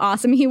second and how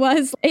awesome he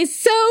was. He's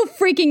so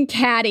freaking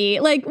catty.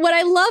 Like, what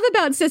I love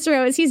about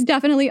Cicero is he's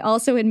definitely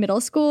also in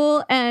middle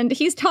school and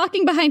he's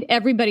talking behind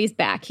everybody's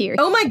back here.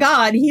 Oh my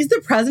God, he's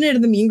the president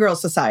of the Mean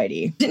Girls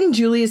Society. Didn't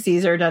Julius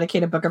Caesar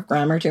dedicate a book of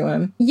grammar to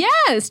him?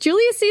 Yes,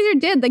 Julius Caesar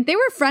did. Like, they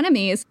were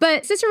frenemies,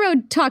 but Cicero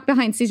talked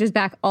behind Caesar's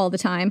back all the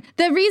time.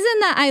 The reason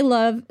that I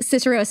love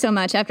Cicero so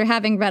much after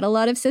having read a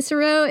lot of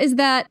Cicero is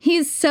that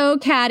he's so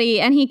catty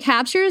and he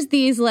captures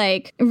these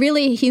like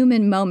really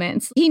human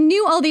moments. He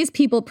knew all these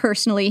people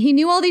personally. He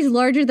knew all these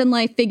larger than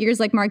life figures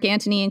like Mark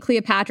Antony and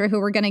Cleopatra, who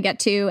we're going to get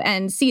to,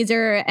 and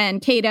Caesar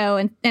and Cato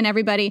and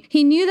everybody.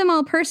 He knew them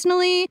all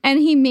personally and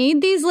he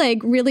made these like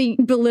really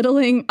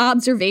belittling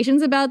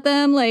observations about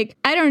them. Like,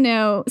 I don't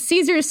know,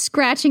 Caesar's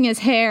scratching his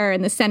hair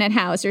in the Senate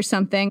House or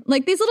something.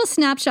 Like these little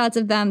snapshots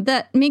of them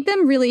that make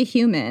them really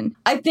human.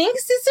 I think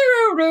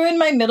Cicero ruined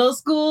my middle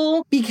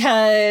school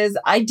because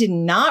I did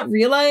not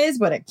realize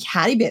what a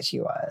catty bitch he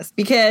was.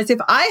 Because if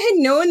I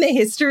had known the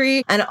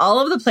history and all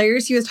of the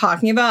players he was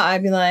talking about,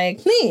 I'd be like,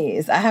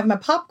 please, I have my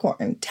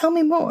popcorn. Tell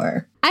me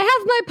more. I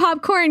have my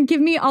popcorn.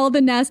 Give me all the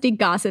nasty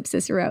gossip,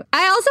 Cicero.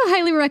 I also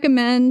highly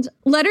recommend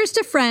Letters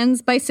to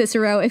Friends by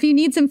Cicero if you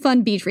need some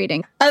fun beach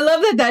reading. I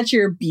love that that's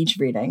your beach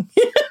reading.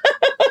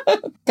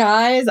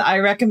 Guys, I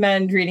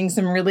recommend reading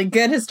some really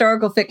good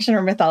historical fiction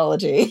or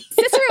mythology.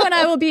 Cicero and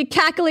I will be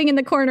cackling in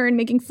the corner and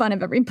making fun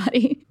of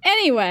everybody.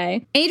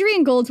 Anyway,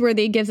 Adrian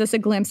Goldsworthy gives us a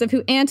glimpse of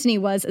who Antony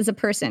was as a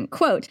person.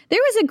 Quote, "There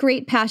was a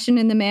great passion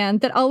in the man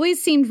that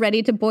always seemed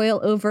ready to boil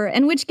over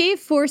and which gave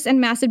force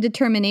and massive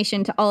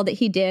determination to all that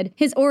he did.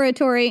 His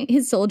oratory,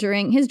 his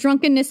soldiering, his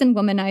drunkenness and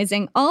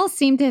womanizing all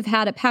seemed to have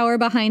had a power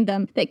behind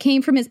them that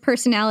came from his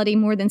personality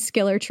more than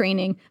skill or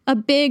training. A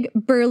big,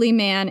 burly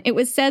man, it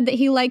was said that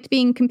he liked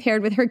being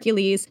compared with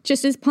Hercules,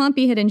 just as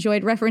Pompey had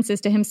enjoyed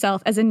references to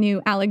himself as a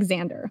new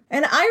Alexander."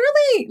 And I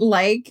really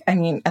like, at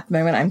the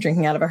moment I'm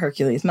drinking out of a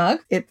Hercules mug.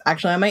 It's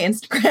actually on my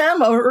Instagram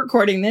while we're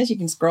recording this. You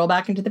can scroll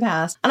back into the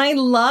past. And I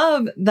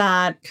love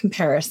that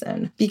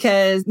comparison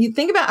because you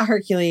think about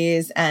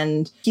Hercules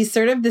and he's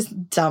sort of this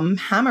dumb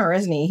hammer,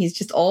 isn't he? He's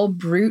just all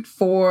brute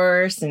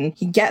force and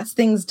he gets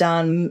things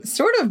done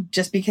sort of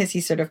just because he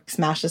sort of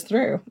smashes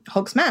through.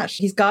 Hulk smash.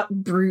 He's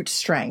got brute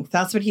strength.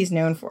 That's what he's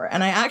known for.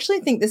 And I actually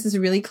think this is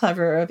really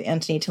clever of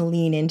Antony to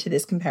lean into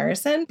this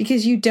comparison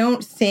because you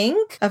don't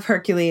think of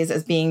Hercules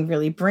as being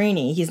really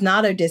brainy. He's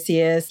not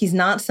Odysseus. He's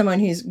not someone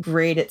who's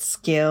great at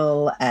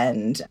skill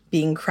and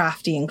being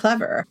crafty and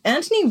clever.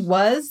 Antony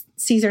was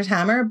Caesar's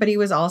hammer, but he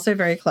was also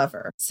very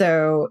clever.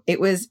 So it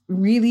was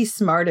really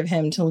smart of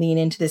him to lean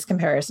into this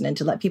comparison and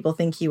to let people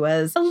think he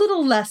was a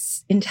little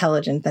less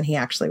intelligent than he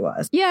actually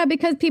was. Yeah,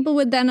 because people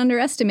would then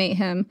underestimate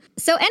him.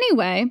 So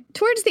anyway,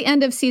 towards the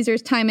end of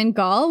Caesar's time in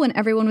Gaul, when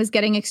everyone was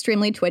getting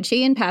extremely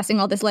twitchy and passing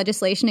all this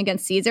legislation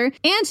against Caesar,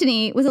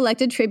 Antony was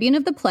elected tribune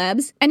of the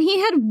plebs, and he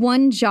had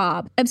one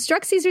job: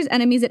 obstruct Caesar's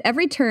enemies at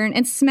every turn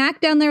and smack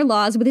down their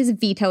laws with his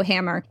veto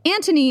hammer.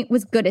 Antony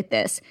was good at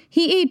this.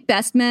 He ate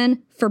best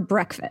men for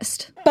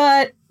breakfast.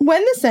 But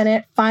when the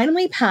Senate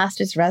finally passed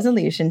its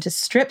resolution to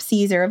strip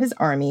Caesar of his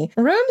army,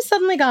 Rome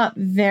suddenly got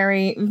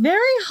very, very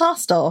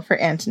hostile for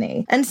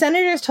Antony. And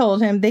senators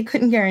told him they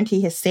couldn't guarantee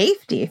his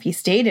safety if he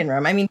stayed in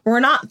Rome. I mean, we're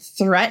not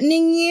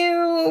threatening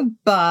you,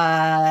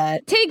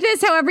 but... Take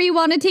this however you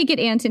want to take it,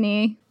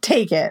 Antony.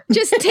 Take it.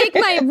 Just take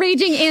my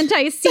raging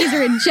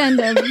anti-Caesar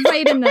agenda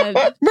right in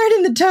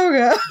the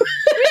toga.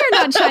 We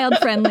are not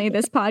child-friendly,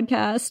 this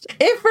podcast.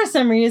 If for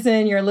some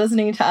reason you're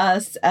listening to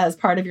us as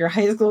part of your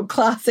high school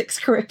classics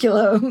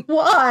curriculum,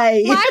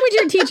 why? Why would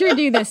your teacher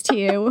do this to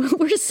you?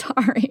 We're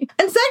sorry.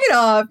 And second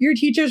off, your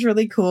teacher's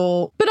really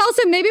cool. But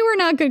also, maybe we're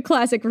not good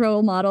classic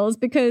role models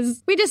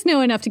because we just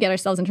know enough to get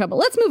ourselves in trouble.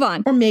 Let's move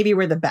on. Or maybe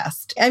we're the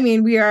best. I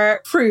mean, we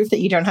are proof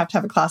that you don't have to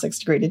have a classics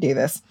degree to do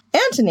this.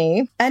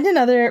 Antony and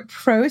another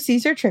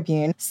pro-Caesar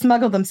tribune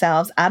smuggled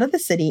themselves out of the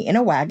city in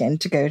a wagon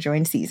to go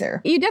join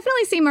Caesar. You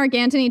definitely see Mark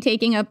Antony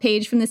taking a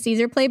page from the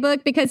Caesar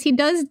playbook because he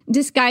does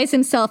disguise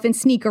himself and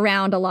sneak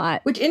around a lot.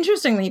 Which,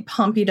 interestingly,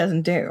 Pompey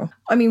doesn't do.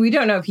 I mean, we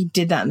don't know if he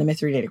did that in the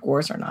Mithridatic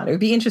Wars or not. It would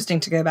be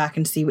interesting to go back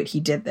and see what he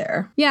did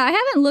there. Yeah, I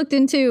haven't looked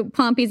into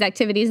Pompey's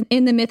activities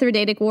in the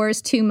Mithridatic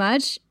Wars too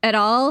much at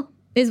all.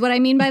 is what I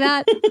mean by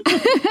that.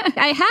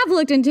 I have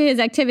looked into his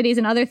activities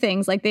and other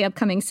things like the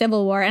upcoming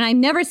Civil War, and I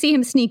never see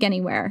him sneak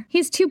anywhere.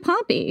 He's too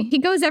Pompey. He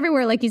goes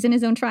everywhere like he's in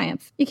his own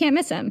triumph. You can't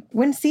miss him.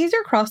 When Caesar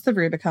crossed the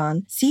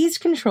Rubicon, seized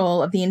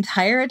control of the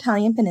entire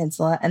Italian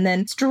peninsula, and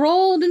then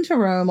strolled into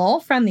Rome all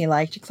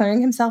friendly-like,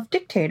 declaring himself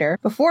dictator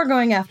before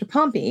going after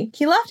Pompey,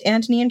 he left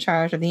Antony in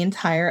charge of the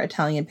entire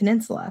Italian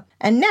peninsula.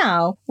 And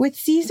now, with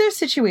Caesar's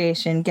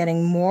situation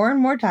getting more and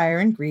more dire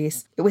in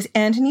Greece, it was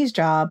Antony's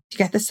job to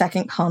get the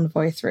second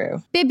convoy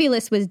through.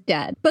 Bibulus was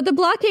dead, but the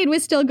blockade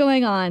was still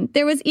going on.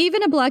 There was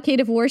even a blockade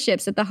of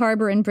warships at the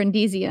harbor in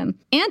Brundisium.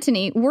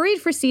 Antony,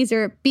 worried for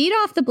Caesar, beat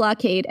off the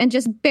blockade and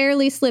just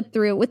barely slipped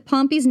through with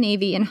Pompey's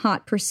navy in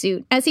hot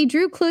pursuit. As he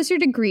drew closer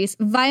to Greece,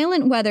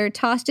 violent weather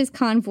tossed his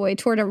convoy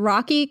toward a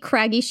rocky,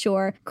 craggy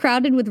shore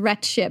crowded with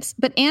wrecked ships,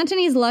 but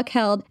Antony's luck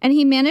held, and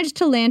he managed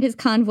to land his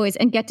convoys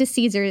and get to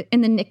Caesar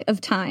in the nick of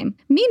time.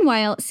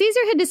 Meanwhile, Caesar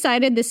had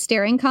decided this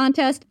staring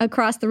contest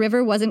across the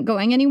river wasn't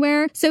going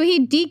anywhere, so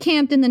he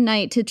decamped in the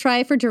night to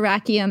try for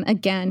Dyrrachium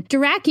again.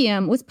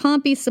 Dyrrachium was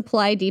Pompey's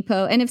supply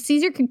depot, and if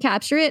Caesar could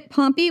capture it,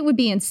 Pompey would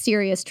be in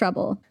serious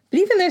trouble. But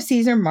even though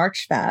Caesar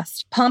marched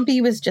fast, Pompey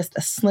was just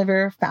a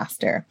sliver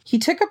faster. He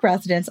took up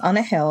residence on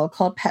a hill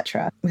called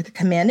Petra, with a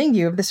commanding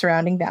view of the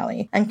surrounding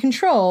valley, and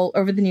control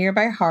over the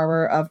nearby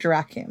harbor of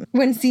Dyrrachium.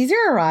 When Caesar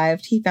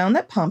arrived, he found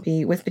that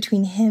Pompey was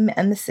between him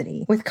and the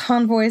city, with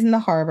convoys in the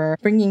harbor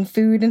bringing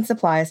food and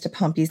supplies to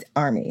Pompey's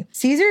army.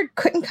 Caesar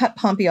couldn't cut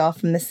Pompey off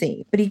from the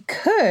sea, but he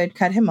could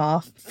cut him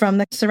off from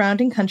the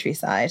surrounding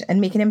countryside and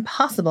make it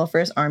impossible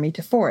for his army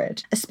to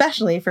forage,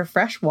 especially for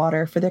fresh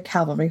water for their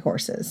cavalry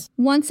horses.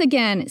 Once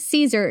again,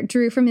 Caesar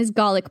drew from his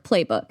Gallic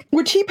playbook,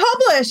 which he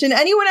published and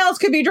anyone else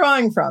could be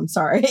drawing from.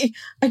 Sorry.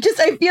 I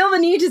feel the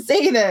need to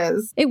say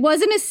this. It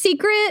wasn't a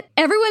secret.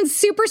 Everyone's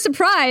super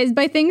surprised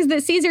by things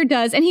that Caesar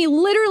does, and he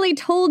literally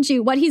told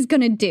you what he's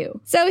going to do.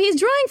 So he's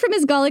drawing from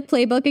his Gallic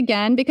playbook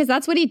again, because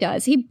that's what he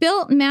does. He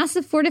built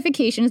massive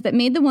fortifications that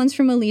made the ones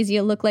from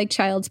Alesia look like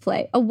child's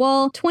play. A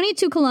wall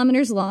 22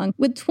 kilometers long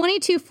with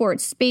 22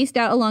 forts spaced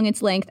out along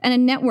its length and a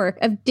network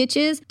of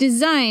ditches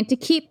designed to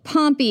keep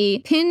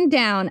Pompey pinned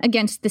down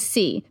against the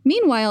sea.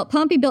 Meanwhile,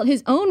 Pompey built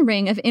his own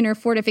ring of inner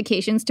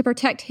fortifications to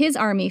protect his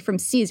army from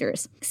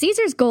Caesar's.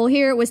 Caesar's goal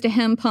here was to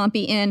hem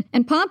Pompey in,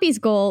 and Pompey's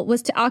goal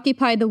was to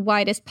occupy the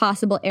widest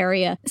possible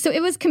area. So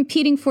it was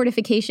competing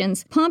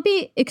fortifications.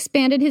 Pompey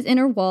expanded his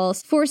inner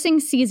walls, forcing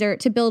Caesar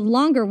to build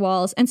longer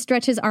walls and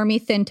stretch his army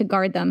thin to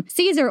guard them.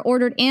 Caesar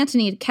ordered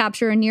Antony to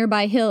capture a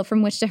nearby hill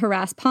from which to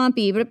harass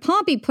Pompey, but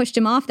Pompey pushed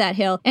him off that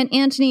hill, and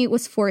Antony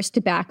was forced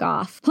to back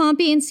off.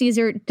 Pompey and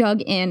Caesar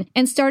dug in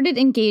and started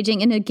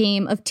engaging in a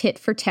game of tit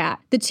for tat.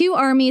 The two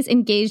armies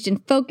engaged in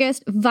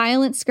focused,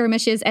 violent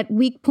skirmishes at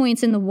weak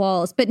points in the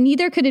walls, but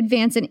neither could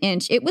advance an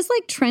inch. It was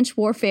like trench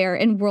warfare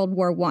in World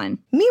War I.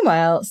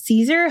 Meanwhile,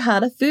 Caesar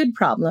had a food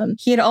problem.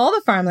 He had all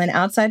the farmland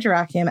outside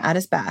Dyrrachium at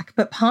his back,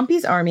 but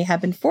Pompey's army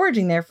had been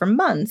foraging there for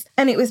months,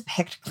 and it was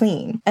picked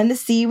clean. And the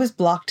sea was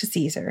blocked to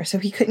Caesar, so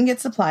he couldn't get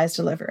supplies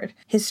delivered.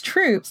 His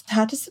troops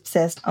had to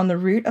subsist on the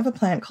root of a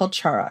plant called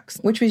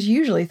charax, which was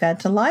usually fed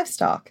to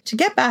livestock. To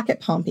get back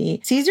at Pompey,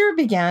 Caesar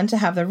began to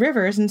have the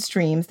rivers and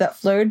streams that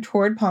flowed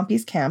toward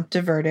Pompey's camp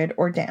diverted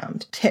or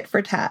dammed. Tit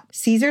for tat.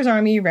 Caesar's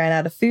army ran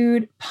out of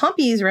food.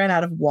 Pompey's ran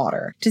out of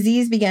water.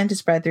 Disease began to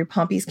spread through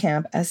Pompey's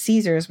camp as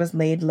Caesar's was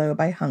laid low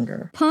by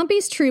hunger.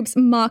 Pompey's troops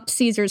mocked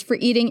Caesar's for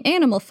eating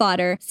animal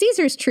fodder.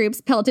 Caesar's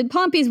troops pelted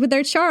Pompey's with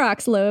their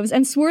charax loaves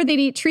and swore they'd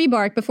eat tree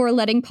bark before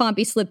letting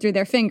Pompey slip through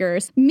their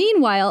fingers.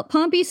 Meanwhile,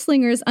 Pompey's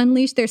slingers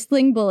unleashed their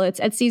sling bullets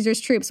at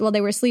Caesar's troops while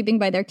they were sleeping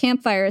by their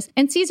campfires,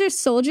 and Caesar's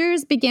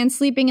soldiers began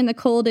sleeping in the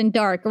cold and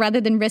dark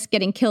rather than risk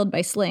getting killed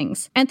by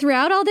slings. And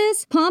throughout all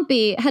this,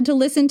 Pompey had to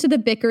listen to the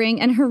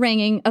bickering and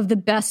haranguing of the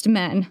best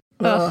men.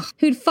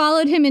 Who'd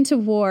followed him into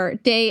war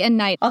day and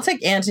night. I'll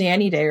take Antony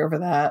any day over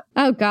that.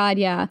 Oh, God,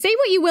 yeah. Say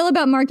what you will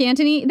about Mark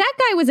Antony, that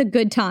guy was a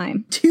good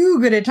time. Too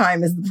good a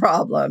time is the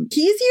problem.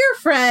 He's your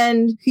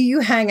friend who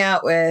you hang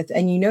out with,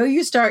 and you know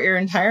you start your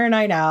entire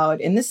night out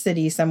in the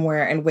city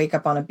somewhere and wake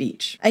up on a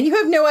beach. And you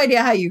have no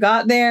idea how you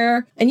got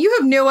there, and you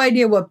have no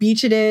idea what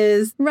beach it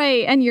is.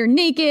 Right, and you're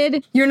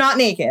naked. You're not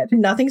naked.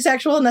 Nothing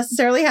sexual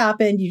necessarily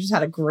happened. You just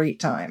had a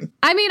great time.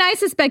 I mean, I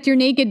suspect you're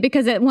naked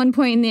because at one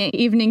point in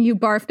the evening you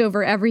barfed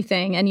over everything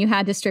and you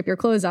had to strip your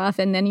clothes off,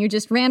 and then you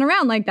just ran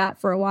around like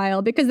that for a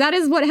while, because that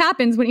is what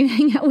happens when you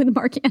hang out with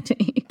Mark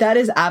Antony. That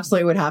is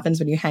absolutely what happens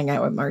when you hang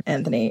out with Mark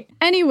Antony.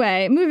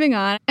 Anyway, moving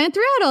on. And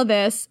throughout all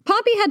this,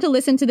 Pompey had to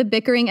listen to the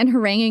bickering and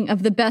haranguing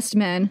of the best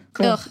men,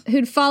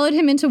 who'd followed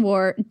him into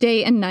war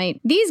day and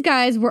night. These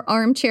guys were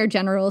armchair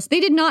generals.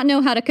 They did not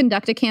know how to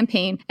conduct a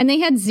campaign, and they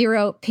had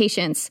zero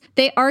patience.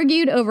 They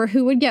argued over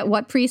who would get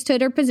what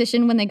priesthood or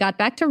position when they got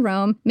back to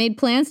Rome, made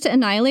plans to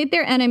annihilate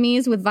their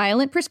enemies with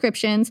violent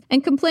prescriptions,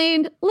 and complained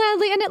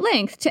loudly and at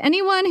length to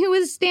anyone who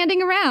was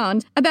standing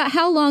around about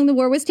how long the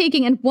war was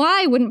taking and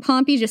why wouldn't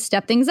Pompey just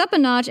step things up a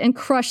notch and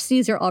crush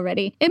Caesar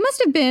already. It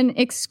must have been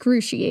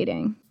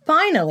excruciating.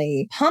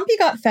 Finally, Pompey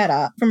got fed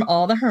up from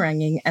all the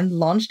haranguing and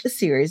launched a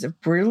series of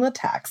brutal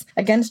attacks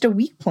against a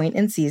weak point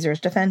in Caesar's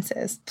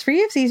defenses.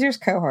 3 of Caesar's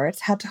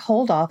cohorts had to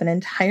hold off an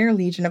entire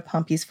legion of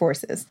Pompey's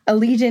forces. A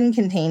legion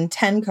contained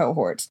 10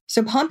 cohorts,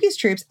 so Pompey's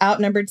troops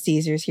outnumbered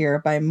Caesar's here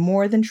by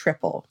more than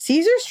triple.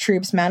 Caesar's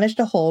troops managed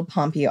to hold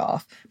Pompey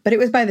off, but it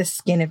was by the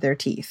skin of their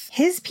teeth.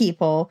 His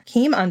people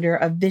came under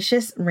a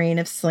vicious rain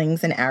of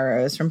slings and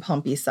arrows from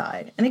Pompey's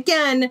side. And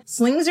again,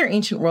 slings are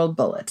ancient world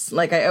bullets.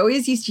 Like, I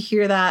always used to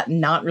hear that and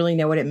not really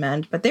know what it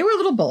meant, but they were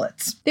little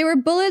bullets. They were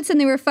bullets and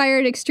they were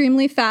fired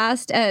extremely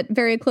fast at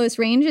very close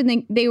range,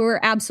 and they were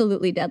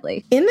absolutely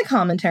deadly. In the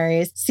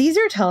commentaries,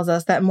 Caesar tells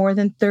us that more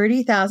than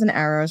 30,000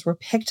 arrows were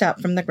picked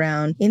up from the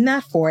ground in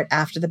that fort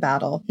after the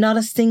battle. Not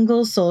a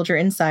single soldier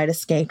inside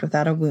escaped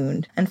without a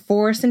wound, and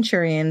 4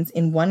 centurions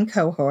in one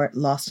cohort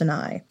lost an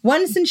eye.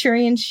 One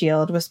centurion's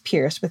shield was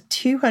pierced with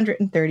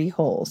 230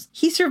 holes.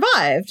 He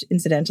survived,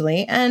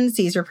 incidentally, and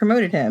Caesar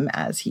promoted him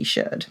as he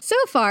should. So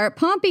far,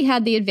 Pompey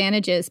had the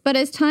advantages, but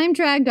as time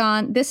dragged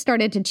on, this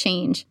started to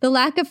change. The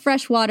lack of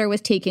fresh water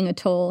was taking a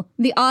toll.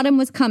 The autumn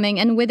was coming,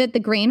 and with it the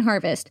grain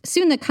harvest.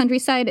 Soon the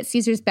countryside at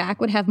Caesar's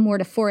back would have more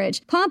to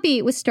forage.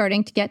 Pompey was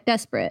starting to get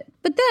desperate.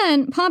 But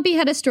then, Pompey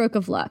had a stroke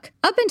of luck.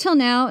 Up until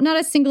now, not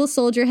a single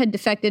soldier had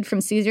defected from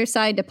Caesar's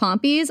side to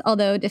Pompey's,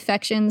 although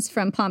defections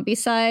from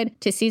Pompey's side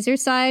to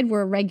Caesar's side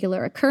were a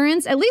regular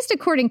occurrence, at least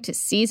according to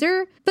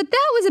Caesar. But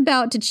that was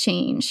about to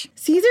change.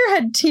 Caesar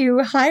had 2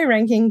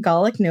 high-ranking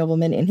Gallic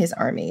noblemen in his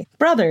army,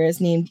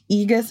 brothers named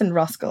Aegus and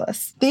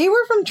Rosculus. They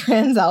were from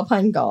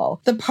Transalpine Gaul,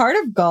 the part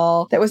of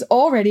Gaul that was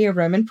already a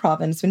Roman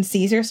province when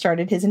Caesar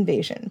started his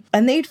invasion,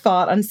 and they'd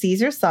fought on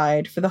Caesar's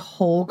side for the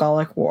whole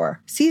Gallic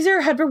War.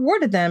 Caesar had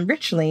rewarded them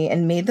richly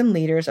and made them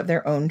leaders of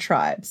their own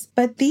tribes.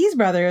 But these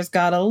brothers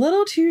got a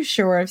little too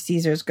sure of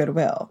Caesar's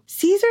goodwill.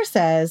 Caesar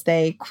says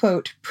they,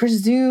 quote,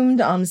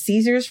 presumed on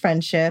Caesar's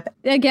friendship.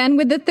 Again,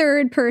 with the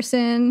third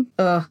person.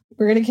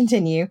 We're going to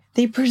continue.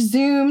 They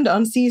presumed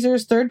on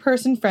Caesar's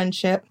third-person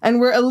friendship and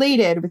were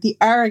elated with the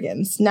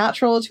arrogance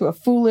natural to a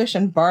foolish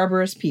and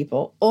barbarous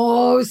people.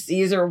 Oh,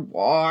 Caesar,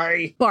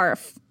 why?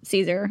 Barf.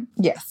 Caesar.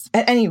 Yes.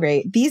 At any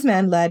rate, these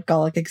men led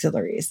Gallic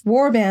auxiliaries,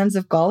 war bands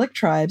of Gallic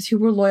tribes who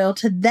were loyal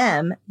to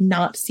them,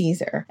 not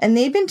Caesar. And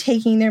they'd been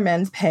taking their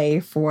men's pay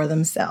for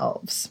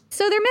themselves.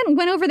 So their men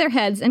went over their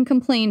heads and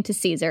complained to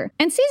Caesar.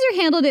 And Caesar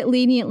handled it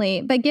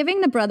leniently by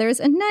giving the brothers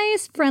a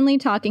nice, friendly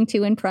talking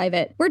to in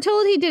private. We're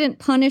told he didn't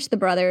punish the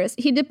brothers.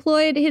 He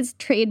deployed his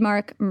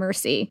trademark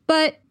mercy.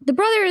 But the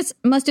brothers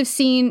must have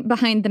seen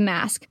behind the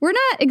mask. We're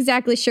not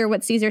exactly sure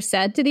what Caesar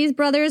said to these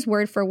brothers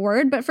word for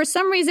word, but for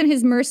some reason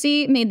his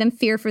mercy made them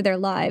fear for their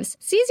lives.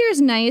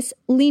 Caesar's nice,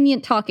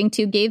 lenient talking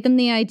to gave them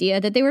the idea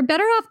that they were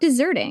better off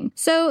deserting.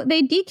 So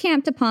they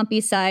decamped to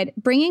Pompey's side,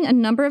 bringing a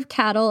number of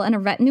cattle and a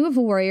retinue of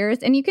warriors,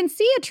 and you can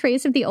see a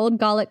trace of the old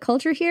Gallic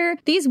culture here.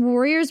 These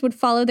warriors would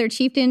follow their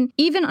chieftain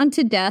even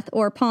unto death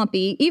or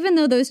Pompey, even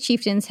though those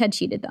chieftains had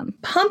cheated them.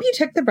 Pompey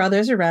took the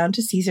brothers around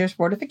to Caesar's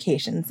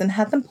fortifications and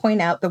had them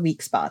point out the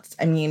weak spots.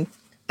 I mean,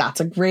 that's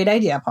a great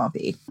idea,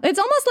 Pompey. It's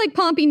almost like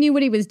Pompey knew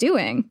what he was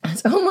doing.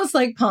 It's almost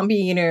like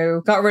Pompey,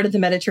 got rid of the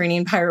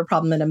Mediterranean pirate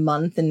problem in a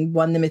month and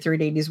won the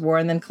Mithridates War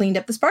and then cleaned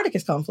up the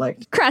Spartacus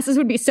conflict. Crassus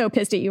would be so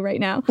pissed at you right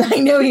now. I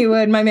know he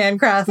would, my man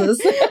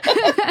Crassus. He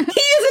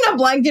is in a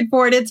blanket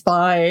fort, it's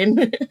fine.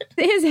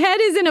 His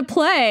head is in a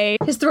play.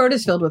 His throat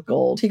is filled with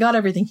gold. He got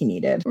everything he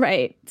needed.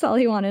 Right. That's all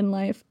he wanted in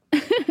life.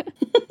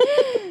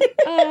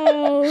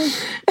 Oh,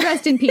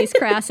 rest in peace,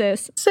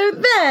 Crassus. So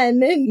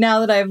then, now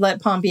that I've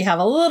let Pompey have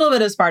a little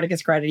bit of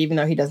Spartacus credit, even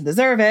though he doesn't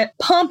deserve it,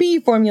 Pompey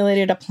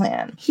formulated a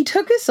plan. He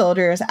took his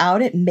soldiers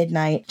out at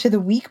midnight to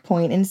the weak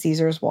point in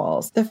Caesar's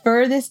walls, the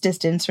furthest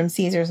distance from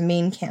Caesar's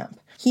main camp.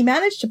 He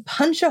managed to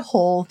punch a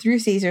hole through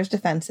Caesar's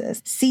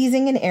defenses,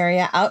 seizing an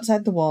area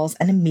outside the walls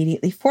and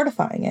immediately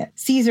fortifying it.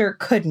 Caesar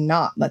could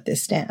not let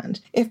this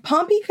stand. If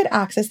Pompey could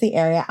access the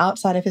area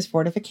outside of his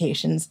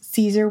fortifications,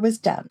 Caesar was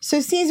done.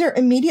 So Caesar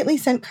immediately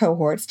sent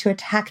cohorts to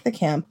attack the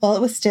camp while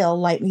it was still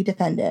lightly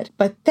defended.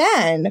 But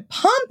then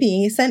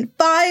Pompey sent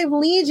 5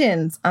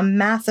 legions, a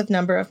massive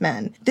number of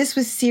men. This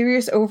was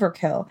serious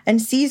overkill, and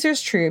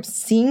Caesar's troops,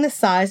 seeing the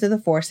size of the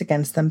force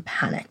against them,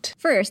 panicked.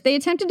 First, they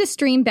attempted to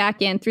stream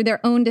back in through their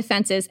own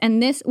defenses,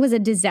 and this was a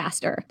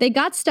disaster. They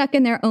got stuck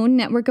in their own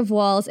network of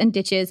walls and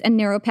ditches and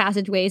narrow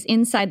passageways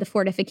inside the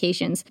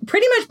fortifications.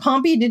 Pretty much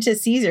Pompey did to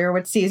Caesar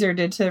what Caesar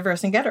did to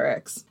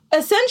Vercingetorix.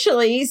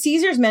 Essentially,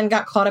 Caesar's men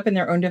got caught up in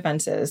their own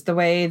defenses, the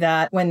way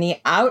that when the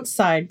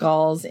outside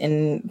Gauls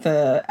in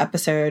the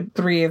episode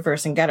 3 of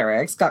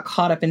Vercingetorix got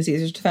caught up in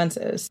Caesar's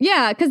defenses.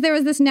 Yeah, because there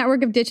was this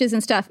network of ditches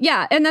and stuff.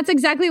 Yeah, and that's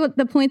exactly what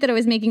the point that I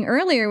was making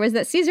earlier was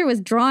that Caesar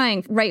was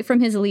drawing right from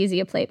his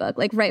Alesia playbook,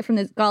 like right from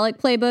his Gallic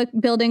playbook,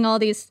 building all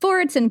these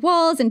forts and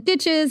walls and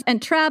ditches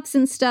and traps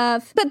and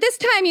stuff. But this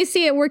time you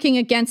see it working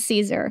against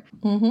Caesar.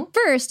 Mm-hmm.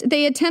 First,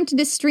 they attempted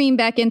to stream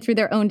back in through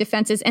their own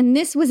defenses, and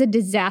this was a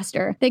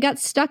disaster. They got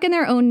stuck stuck in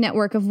their own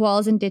network of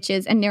walls and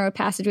ditches and narrow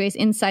passageways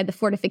inside the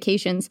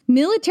fortifications,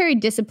 military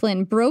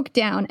discipline broke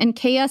down and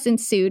chaos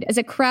ensued as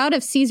a crowd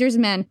of Caesar's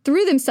men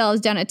threw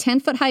themselves down a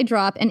 10-foot-high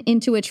drop and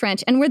into a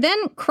trench and were then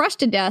crushed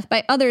to death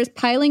by others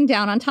piling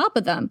down on top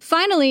of them.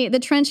 Finally, the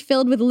trench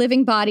filled with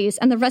living bodies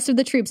and the rest of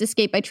the troops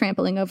escaped by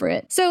trampling over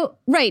it. So,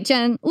 right,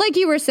 Jen, like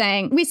you were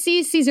saying, we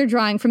see Caesar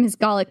drawing from his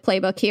Gallic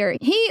playbook here.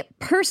 He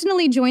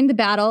personally joined the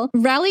battle,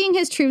 rallying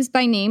his troops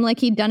by name like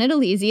he'd done at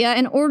Alesia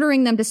and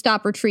ordering them to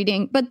stop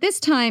retreating. But this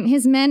time,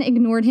 his men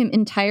ignored him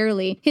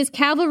entirely. His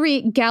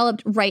cavalry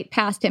galloped right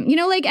past him. You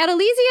know, like at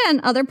Alesia and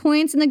other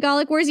points in the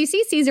Gallic Wars, you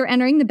see Caesar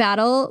entering the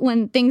battle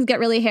when things get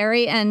really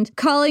hairy and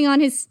calling on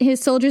his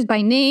soldiers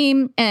by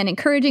name and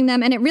encouraging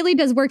them, and it really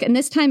does work, and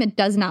this time it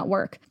does not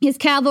work. His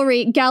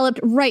cavalry galloped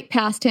right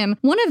past him.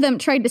 One of them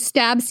tried to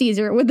stab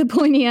Caesar with the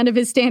pointy end of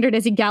his standard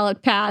as he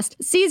galloped past.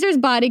 Caesar's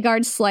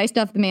bodyguard sliced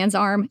off the man's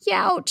arm.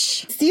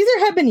 Youch! Caesar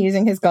had been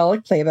using his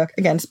Gallic playbook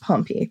against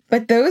Pompey,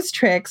 but those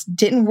tricks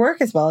didn't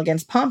work as well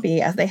against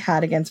Pompey as they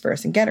had against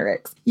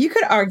Vercingetorix. You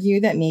could argue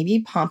that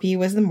maybe Pompey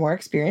was the more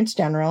experienced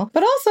general,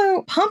 but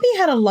also Pompey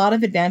had a lot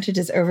of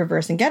advantages over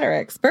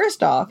Vercingetorix.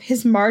 First off,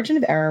 his margin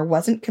of error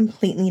wasn't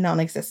completely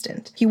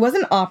non-existent. He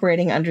wasn't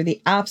operating under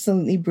the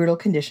absolutely brutal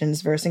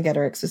conditions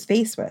Vercingetorix was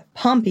faced with.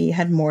 Pompey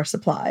had more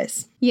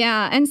supplies.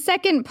 Yeah, and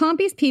second,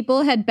 Pompey's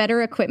people had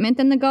better equipment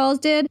than the Gauls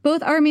did.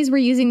 Both armies were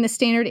using the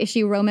standard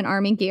issue Roman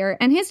army gear,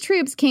 and his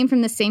troops came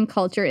from the same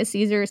culture as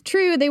Caesar's.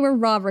 True, they were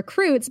raw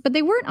recruits, but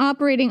they weren't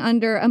operating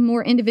under a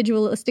more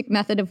individualistic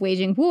method of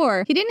waging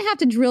war. He didn't have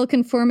to drill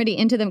conformity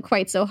into them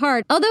quite so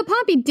hard. Although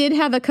Pompey did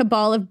have a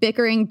cabal of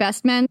bickering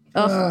best men,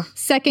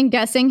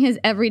 second-guessing his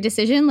every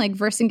decision like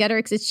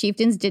Vercingetorix's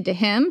chieftains did to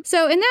him.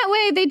 So in that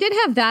way, they did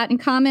have that in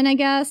common, I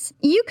guess.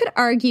 You could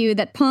argue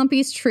that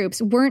Pompey's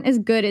troops weren't as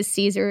good as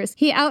Caesar's.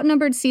 He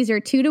outnumbered Caesar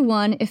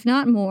 2-1, if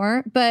not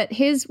more, but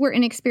his were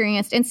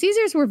inexperienced, and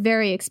Caesar's were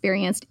very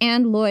experienced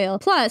and loyal.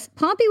 Plus,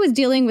 Pompey was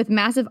dealing with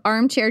massive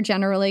armchair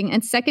generaling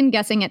and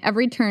second-guessing at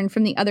every turn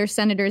from the other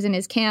senators in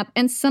his camp,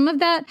 and some of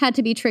that had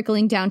to be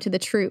trickling down to the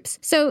troops.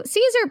 So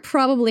Caesar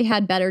probably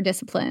had better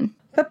discipline.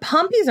 But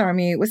Pompey's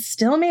army was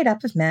still made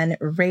up of men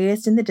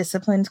raised in the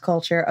disciplined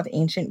culture of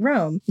ancient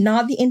Rome,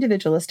 not the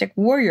individualistic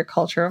warrior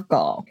culture of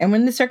Gaul. And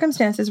when the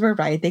circumstances were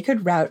right, they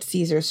could rout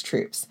Caesar's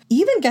troops,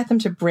 even get them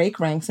to break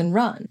ranks and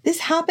run. This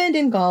happened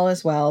in Gaul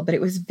as well, but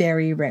it was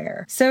very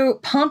rare. So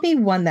Pompey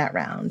won that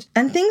round,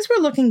 and things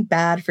were looking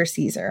bad for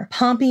Caesar.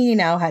 Pompey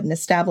now had an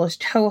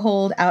established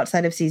toehold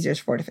outside of Caesar's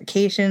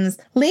fortifications.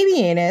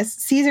 Labienus,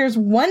 Caesar's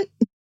one...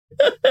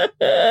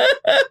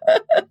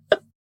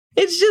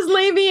 It's just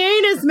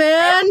Labienus,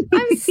 man.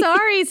 I'm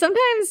sorry.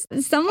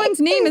 Sometimes someone's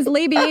name is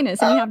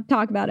Labienus and you have to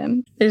talk about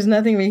him. There's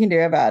nothing we can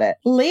do about it.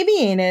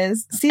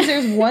 Labienus,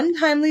 Caesar's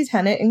one-time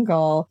lieutenant in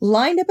Gaul,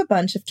 lined up a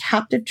bunch of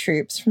captive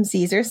troops from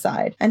Caesar's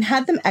side and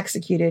had them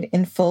executed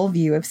in full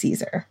view of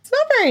Caesar. It's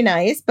not very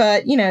nice,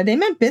 but, you know, they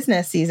meant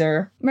business,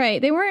 Caesar.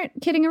 Right. They weren't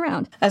kidding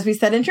around. As we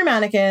said in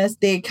Germanicus,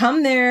 they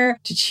come there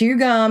to chew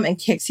gum and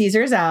kick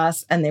Caesar's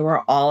ass, and they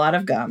were all out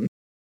of gum.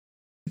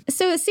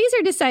 So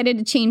Caesar decided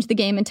to change the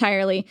game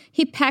entirely.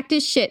 He packed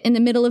his shit in the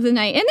middle of the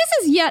night. And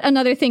this is yet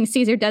another thing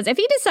Caesar does. If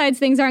he decides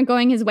things aren't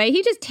going his way,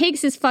 he just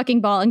takes his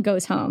fucking ball and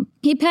goes home.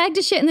 He packed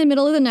his shit in the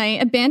middle of the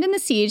night, abandoned the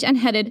siege, and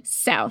headed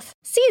south.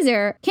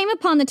 Caesar came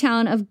upon the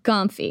town of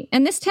Gomphi,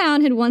 and this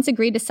town had once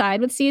agreed to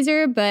side with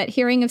Caesar, but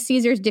hearing of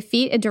Caesar's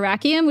defeat at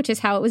Dyrrachium, which is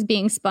how it was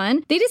being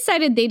spun, they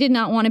decided they did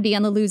not want to be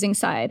on the losing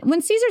side.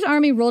 When Caesar's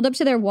army rolled up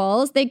to their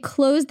walls, they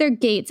closed their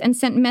gates and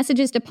sent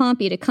messages to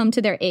Pompey to come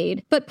to their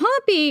aid. But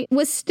Pompey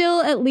was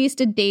still at least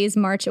a day's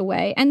march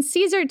away, and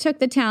Caesar took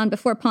the town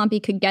before Pompey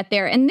could get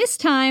there, and this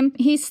time,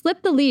 he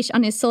slipped the leash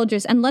on his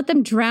soldiers and let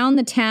them drown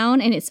the town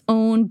in its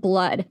own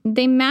blood.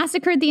 They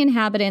massacred the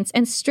inhabitants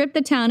and stripped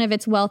the town of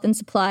its wealth and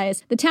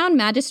supplies. The town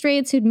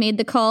magistrates who'd made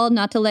the call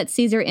not to let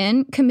Caesar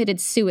in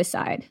committed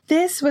suicide.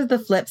 This was the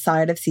flip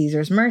side of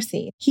Caesar's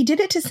mercy. He did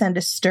it to send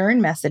a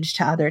stern message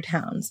to other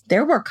towns.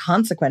 There were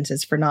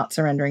consequences for not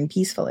surrendering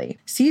peacefully.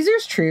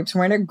 Caesar's troops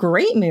were in a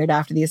great mood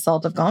after the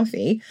assault of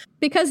Gomphi.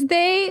 Because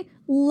they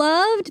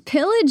loved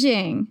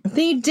pillaging.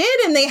 They did,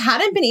 and they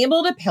hadn't been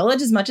able to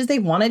pillage as much as they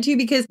wanted to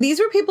because these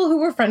were people who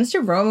were friends to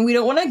Rome, and we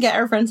don't want to get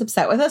our friends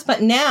upset with us,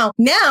 but now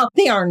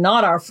they are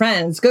not our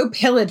friends. Go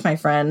pillage, my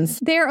friends.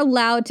 They're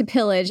allowed to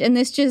pillage, and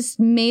this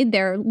just made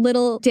their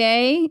little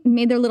day,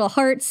 made their little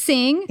heart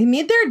sing. It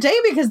made their day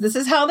because this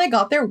is how they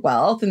got their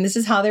wealth, and this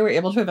is how they were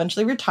able to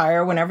eventually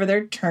retire whenever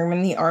their term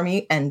in the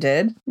army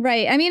ended.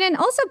 Right. I mean, and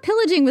also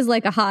pillaging was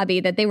like a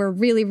hobby that they were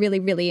really, really,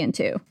 really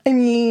into. I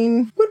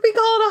mean, would we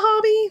call it a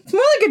hobby? It's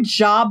more like a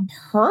job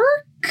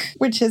perk,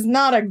 which is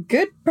not a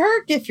good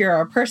perk if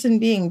you're a person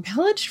being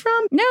pillaged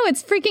from. No,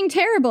 it's freaking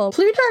terrible.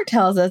 Plutarch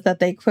tells us that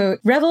they, quote,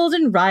 reveled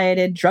and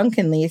rioted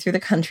drunkenly through the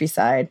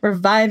countryside,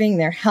 reviving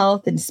their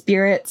health and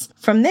spirits.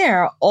 From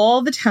there,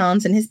 all the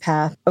towns in his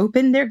path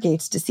opened their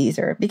gates to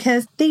Caesar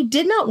because they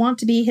did not want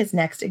to be his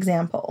next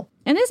example.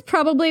 And this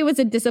probably was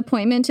a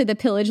disappointment to the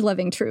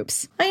pillage-loving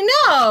troops. I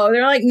know.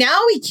 They're like, now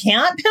we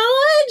can't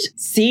pillage?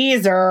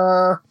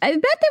 Caesar. I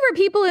bet there were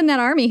people in that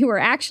army who were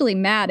actually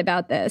mad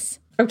about this.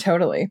 Oh,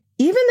 totally.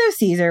 Even though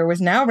Caesar was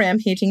now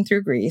rampaging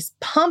through Greece,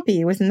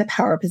 Pompey was in the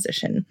power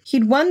position.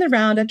 He'd won the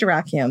round at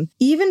Dyrrhachium.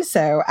 Even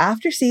so,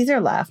 after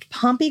Caesar left,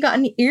 Pompey got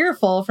an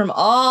earful from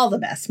all the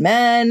best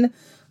men.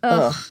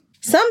 Ugh.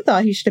 Some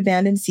thought he should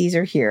abandon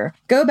Caesar here,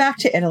 go back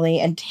to Italy,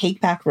 and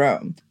take back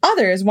Rome.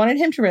 Others wanted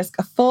him to risk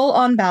a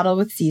full-on battle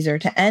with Caesar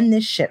to end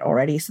this shit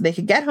already so they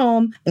could get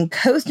home and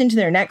coast into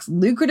their next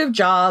lucrative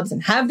jobs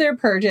and have their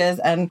purges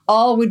and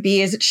all would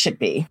be as it should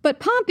be. But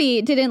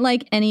Pompey didn't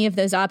like any of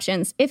those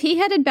options. If he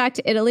headed back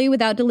to Italy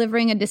without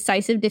delivering a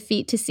decisive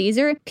defeat to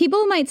Caesar,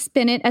 people might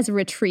spin it as a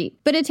retreat.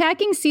 But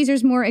attacking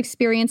Caesar's more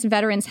experienced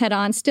veterans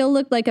head-on still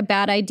looked like a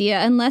bad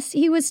idea unless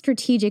he was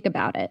strategic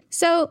about it.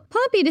 So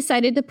Pompey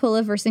decided to pull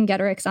a Vercingetorix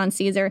on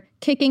Caesar,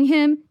 kicking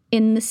him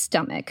in the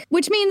stomach,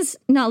 which means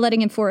not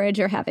letting him forage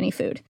or have any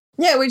food.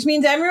 Yeah, which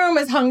means everyone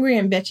was hungry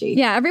and bitchy.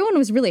 Yeah, everyone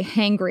was really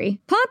hangry.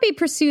 Pompey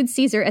pursued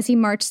Caesar as he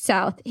marched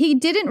south. He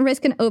didn't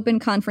risk an open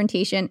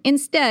confrontation.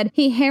 Instead,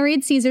 he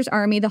harried Caesar's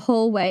army the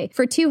whole way.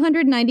 For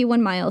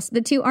 291 miles,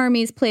 the two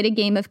armies played a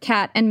game of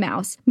cat and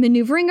mouse,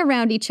 maneuvering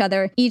around each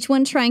other, each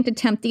one trying to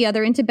tempt the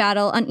other into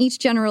battle on each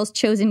general's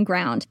chosen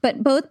ground.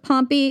 But both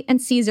Pompey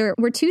and Caesar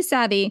were too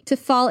savvy to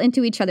fall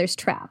into each other's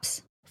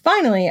traps.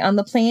 Finally, on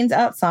the plains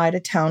outside a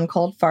town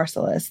called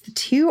Pharsalus, the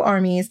two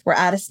armies were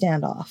at a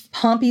standoff,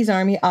 Pompey's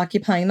army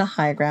occupying the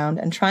high ground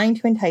and trying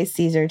to entice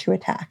Caesar to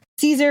attack.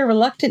 Caesar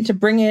reluctant to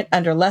bring it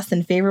under less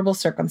than favorable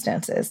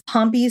circumstances.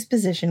 Pompey's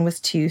position was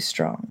too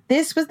strong.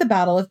 This was the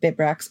Battle of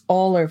Bibrax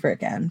all over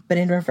again, but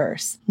in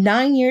reverse.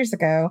 9 years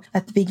ago,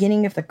 at the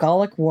beginning of the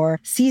Gallic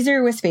War,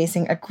 Caesar was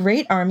facing a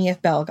great army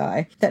of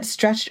Belgae that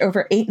stretched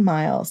over 8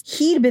 miles.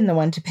 He'd been the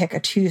one to pick a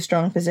too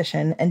strong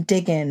position and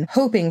dig in,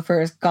 hoping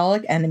for his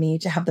Gallic enemy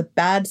to have the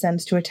bad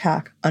sense to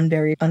attack on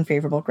very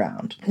unfavorable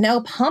ground. Now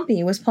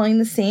Pompey was pulling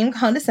the same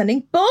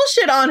condescending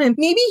bullshit on him.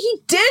 Maybe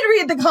he did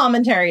read the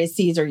commentaries,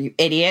 Caesar, you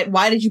idiot.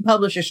 Why did you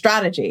publish your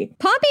strategy?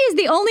 Pompey is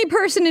the only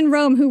person in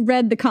Rome who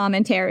read the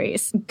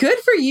commentaries. Good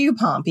for you,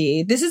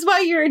 Pompey. This is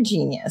why you're a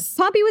genius.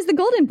 Pompey was the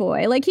golden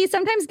boy. Like, he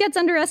sometimes gets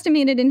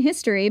underestimated in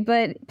history,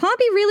 but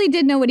Pompey really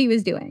did know what he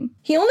was doing.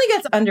 He only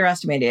gets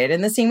underestimated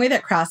in the same way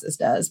that Crassus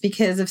does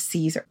because of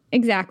Caesar.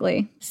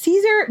 Exactly.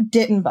 Caesar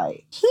didn't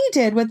bite. He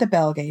did what the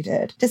Belgae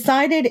did.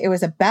 Decided it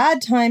was a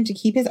bad time to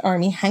keep his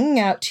army hanging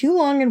out too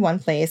long in one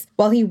place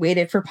while he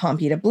waited for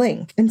Pompey to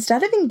blink.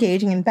 Instead of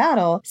engaging in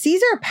battle,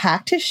 Caesar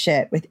packed his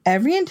shit with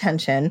every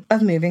intention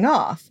of moving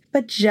off.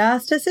 But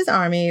just as his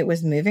army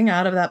was moving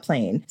out of that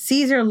plain,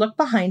 Caesar looked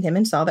behind him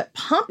and saw that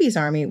Pompey's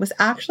army was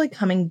actually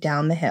coming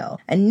down the hill.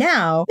 And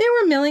now they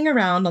were milling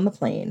around on the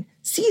plain.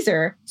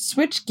 Caesar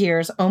switched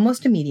gears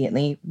almost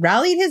immediately,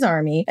 rallied his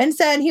army, and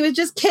said he was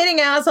just kidding,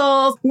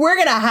 assholes. We're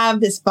gonna have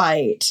this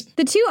fight.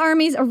 The two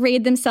armies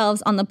arrayed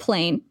themselves on the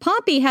plain.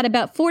 Pompey had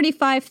about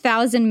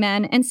 45,000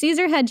 men, and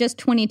Caesar had just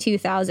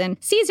 22,000.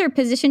 Caesar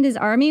positioned his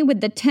army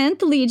with the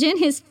 10th Legion,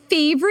 his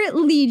favorite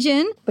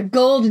legion. The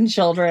Golden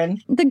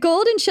Children. The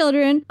Golden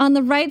Children on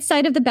the right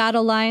side of the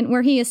battle line,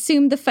 where he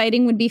assumed the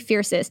fighting would be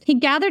fiercest. He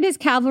gathered his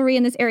cavalry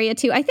in this area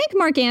too. I think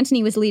Mark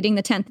Antony was leading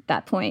the 10th at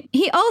that point.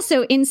 He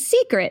also, in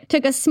secret,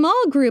 took a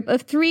small group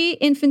of 3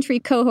 infantry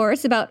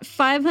cohorts, about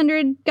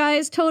 500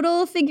 guys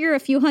total, figure a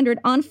few hundred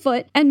on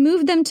foot, and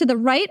moved them to the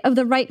right of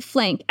the right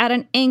flank at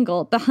an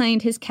angle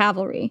behind his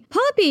cavalry.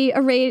 Pompey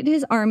arrayed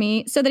his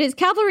army so that his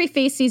cavalry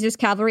faced Caesar's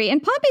cavalry,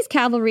 and Pompey's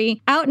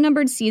cavalry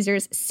outnumbered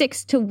Caesar's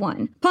 6-1.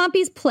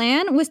 Pompey's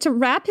plan was to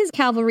wrap his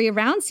cavalry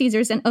around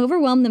Caesar's and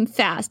overwhelm them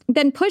fast,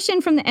 then push in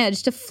from the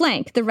edge to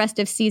flank the rest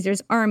of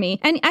Caesar's army.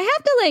 And I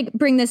have to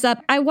bring this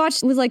up. I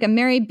watched, it was like a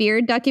Mary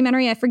Beard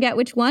documentary, I forget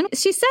which one.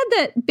 She said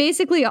that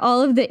basically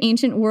all of the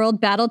ancient world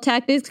battle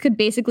tactics could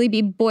basically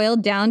be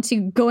boiled down to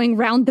going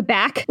round the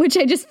back, which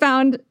I just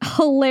found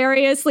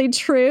hilariously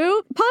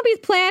true. Pompey's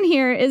plan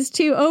here is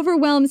to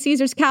overwhelm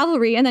Caesar's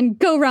cavalry and then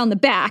go round the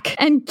back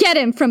and get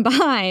him from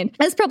behind.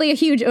 That's probably a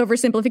huge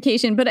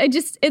oversimplification, but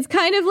it's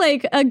kind of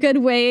like a good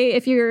way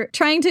if you're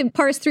trying to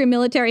parse through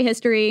military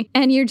history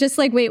and you're just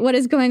like, wait, what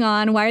is going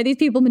on? Why are these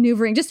people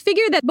maneuvering? Just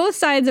figure that both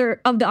sides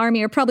of the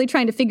army are probably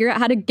trying to figure out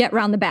how to get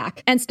round the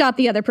back and stop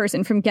the other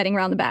person from getting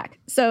round the back.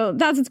 So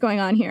that's what's going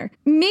on here.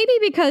 Maybe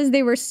because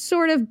they were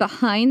sort of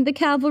behind the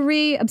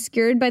cavalry,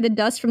 obscured by the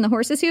dust from the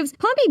horses' hooves,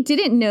 Pompey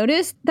didn't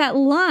notice that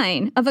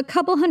line of a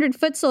couple hundred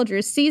foot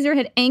soldiers Caesar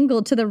had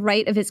angled to the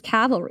right of his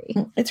cavalry.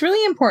 It's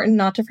really important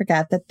not to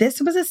forget that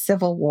this was a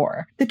civil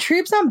war. The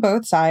troops on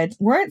both sides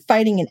weren't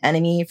fighting an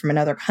enemy from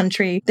another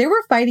country. They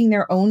were fighting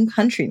their own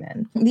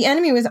countrymen. The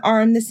enemy was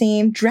armed the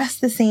same,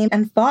 dressed the same,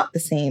 and fought the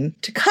same.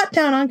 To cut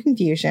down on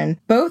confusion,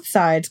 both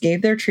sides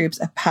gave their troops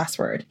a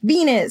password.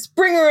 Venus,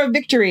 bringer of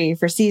victory,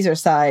 for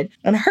Caesar's side,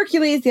 and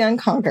Hercules the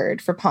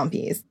Unconquered for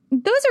Pompey's.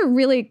 Those are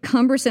really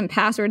cumbersome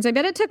passwords. I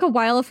bet it took a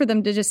while for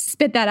them to just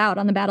spit that out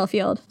on the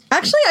battlefield.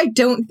 Actually, I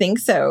don't think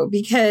so,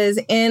 because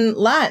in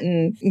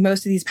Latin,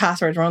 most of these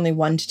passwords are only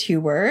 1 to 2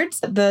 words.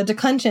 The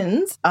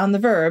declensions on the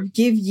verb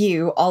give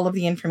you all of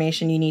the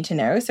information you need to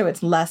know, so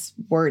it's less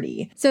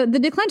wordy. So the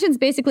declensions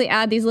basically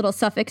add these little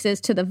suffixes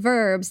to the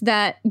verbs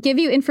that give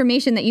you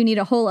information that you need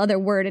a whole other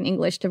word in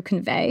English to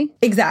convey.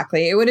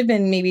 Exactly. It would have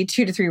been maybe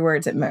 2 to 3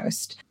 words at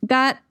most.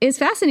 That is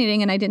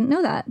fascinating, and I didn't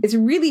know that. It's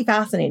really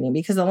fascinating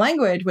because the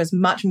language was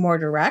much more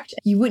direct.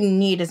 You wouldn't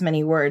need as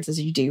many words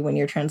as you do when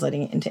you're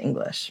translating it into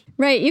English.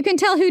 Right. You can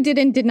tell who did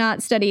and did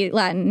not study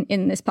Latin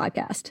in this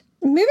podcast.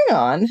 Moving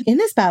on, in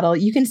this battle,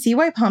 you can see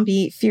why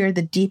Pompey feared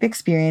the deep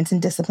experience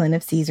and discipline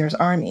of Caesar's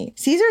army.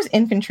 Caesar's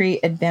infantry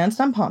advanced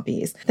on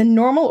Pompey's. The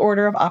normal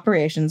order of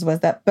operations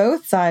was that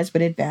both sides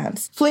would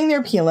advance, fling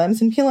their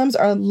pilums, and pilums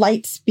are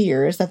light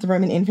spears that the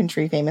Roman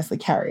infantry famously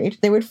carried.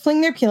 They would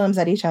fling their pilums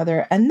at each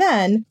other and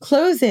then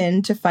close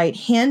in to fight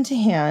hand to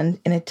hand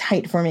in a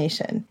tight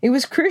formation. It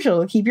was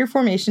crucial to keep your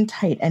formation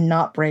tight and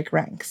not break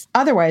ranks.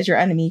 Otherwise, your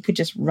enemy could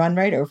just run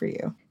right over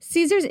you.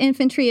 Caesar's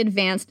infantry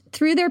advanced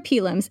through their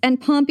pilums, and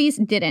Pompey's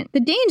didn't. The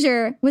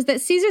danger was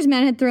that Caesar's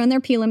men had thrown their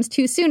pilums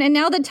too soon, and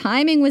now the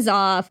timing was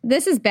off.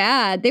 This is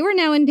bad. They were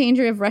now in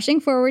danger of rushing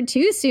forward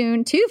too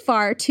soon, too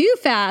far, too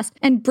fast,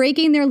 and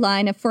breaking their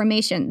line of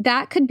formation.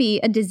 That could be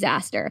a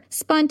disaster.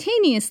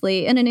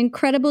 Spontaneously, in an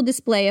incredible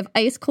display of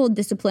ice-cold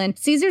discipline,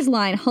 Caesar's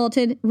line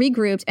halted,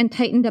 regrouped, and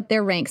tightened up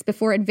their ranks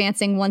before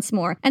advancing once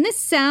more. And this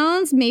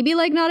sounds maybe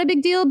like not a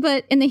big deal,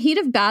 but in the heat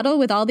of battle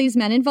with all these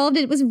men involved,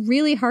 it was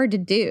really hard to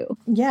do.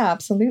 Yeah,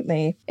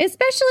 absolutely.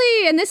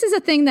 Especially, and this is a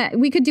thing that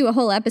we could do a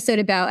whole episode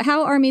about,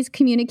 how armies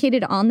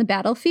communicated on the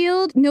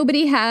battlefield.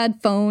 Nobody had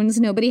phones,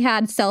 nobody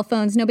had cell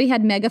phones, nobody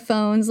had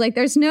megaphones. Like,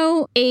 there's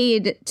no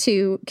aid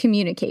to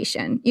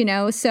communication, you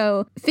know?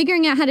 So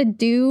figuring out how to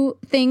do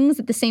things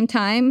at the same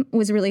time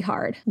was really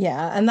hard.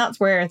 Yeah, and that's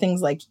where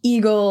things like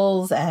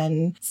eagles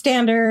and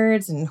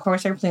standards and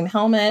horsehair plume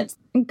helmets,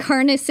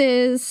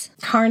 Harnesses,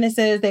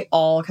 they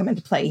all come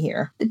into play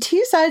here. The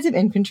two sides of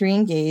infantry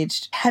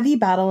engaged, heavy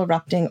battle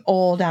erupting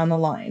all down the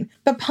line.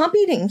 But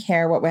Pompey didn't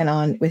care what went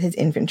on with his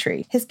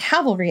infantry. His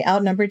cavalry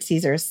outnumbered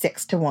Caesar's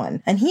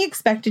 6-1, and he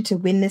expected to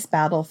win this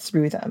battle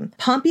through them.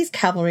 Pompey's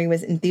cavalry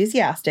was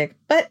enthusiastic,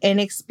 but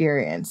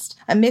inexperienced,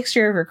 a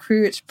mixture of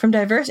recruits from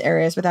diverse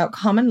areas without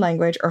common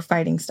language or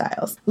fighting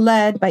styles,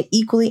 led by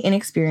equally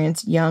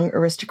inexperienced young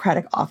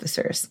aristocratic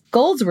officers.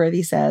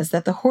 Goldsworthy says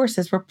that the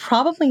horses were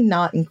probably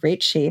not in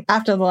great shape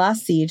after the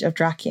last siege of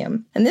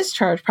Dyrrhachium, and this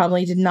charge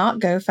probably did not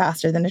go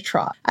faster than a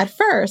trot. At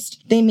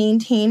first, they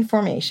maintained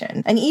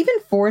formation, and even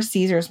forced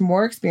Caesar's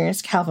more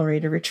experienced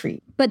cavalry to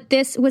retreat. But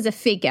this was a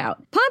fake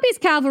out. Pompey's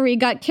cavalry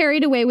got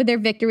carried away with their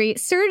victory,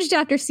 surged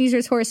after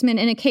Caesar's horsemen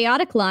in a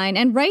chaotic line,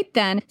 and right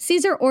then,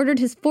 Caesar ordered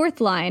his fourth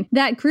line,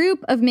 that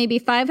group of maybe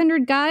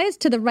 500 guys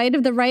to the right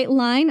of the right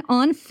line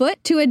on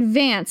foot, to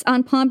advance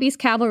on Pompey's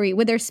cavalry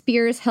with their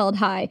spears held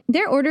high.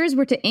 Their orders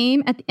were to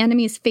aim at the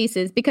enemy's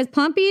faces because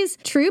Pompey's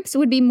troops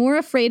would be more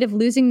afraid of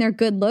losing their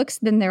good looks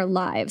than their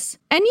lives.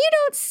 And you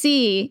don't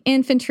see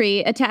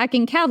infantry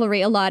attacking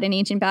cavalry a lot in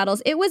ancient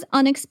battles. It was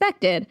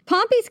unexpected.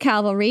 Pompey's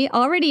cavalry,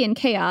 already in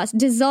chaos,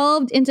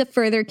 dissolved into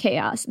further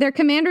chaos, their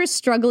commanders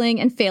struggling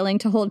and failing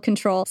to hold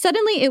control.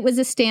 Suddenly, it was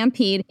a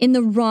stampede in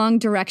the wrong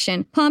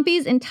direction.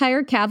 Pompey's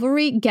entire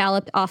cavalry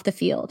galloped off the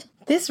field.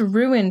 This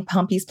ruined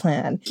Pompey's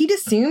plan. He'd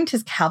assumed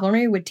his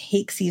cavalry would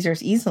take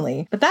Caesar's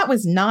easily, but that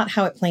was not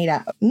how it played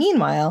out.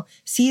 Meanwhile,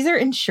 Caesar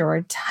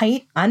ensured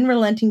tight,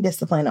 unrelenting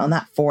discipline on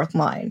that fourth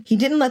line. He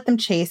didn't let them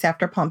chase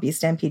after Pompey's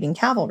stampeding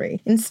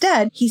cavalry.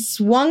 Instead, he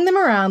swung them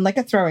around like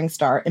a throwing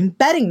star,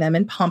 embedding them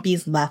in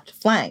Pompey's left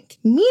flank.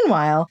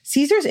 Meanwhile,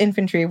 Caesar's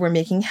infantry were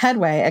making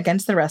headway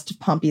against the rest of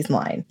Pompey's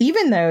line,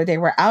 even though they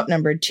were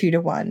outnumbered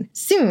 2-1.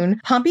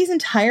 Soon, Pompey's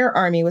entire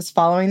army was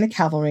following the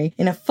cavalry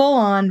in a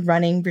full-on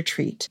running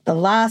retreat.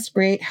 The last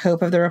great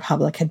hope of the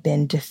Republic had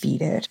been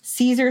defeated.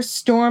 Caesar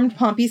stormed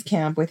Pompey's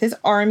camp with his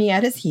army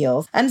at his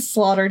heels and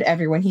slaughtered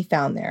everyone he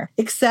found there,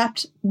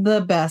 except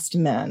the best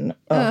men.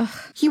 Ugh.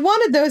 He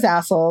wanted those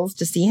assholes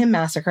to see him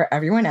massacre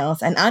everyone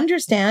else and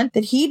understand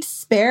that he'd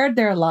spared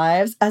their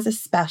lives as a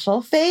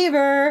special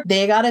favor.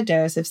 They got a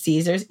dose of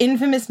Caesar's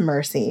infamous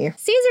mercy.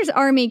 Caesar's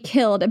army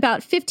killed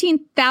about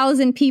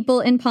 15,000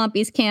 people in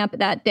Pompey's camp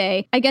that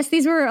day. I guess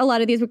a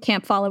lot of these were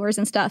camp followers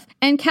and stuff,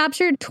 and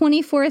captured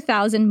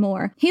 24,000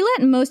 more. He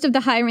let most of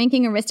the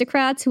high-ranking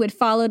aristocrats who had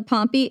followed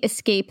Pompey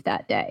escape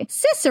that day.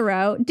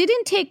 Cicero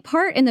didn't take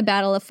part in the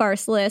Battle of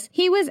Pharsalus.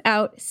 He was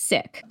out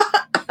sick.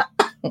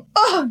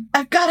 Oh,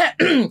 I've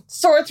got a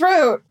sore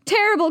throat.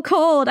 Terrible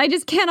cold. I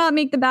just cannot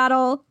make the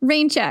battle.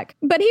 Rain check.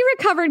 But he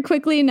recovered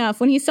quickly enough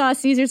when he saw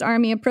Caesar's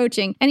army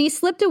approaching, and he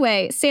slipped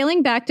away,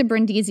 sailing back to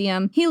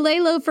Brundisium. He lay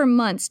low for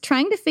months,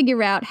 trying to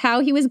figure out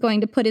how he was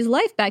going to put his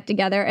life back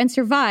together and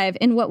survive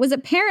in what was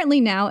apparently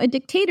now a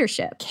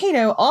dictatorship.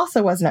 Cato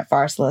also wasn't at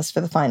Pharsalus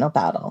for the final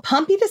battle.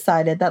 Pompey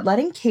decided that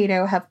letting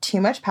Cato have too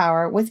much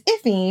power was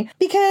iffy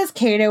because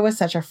Cato was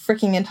such a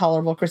freaking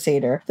intolerable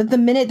crusader that the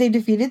minute they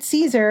defeated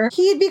Caesar,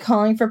 he'd be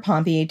calling calling for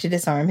Pompey to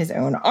disarm his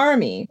own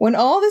army. When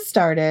all this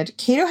started,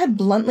 Cato had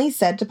bluntly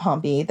said to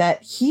Pompey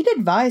that he'd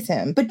advise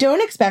him, but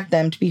don't expect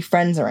them to be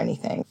friends or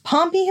anything.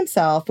 Pompey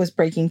himself was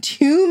breaking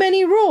too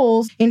many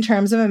rules in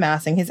terms of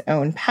amassing his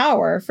own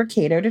power for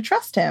Cato to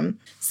trust him.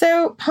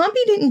 So Pompey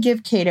didn't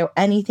give Cato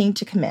anything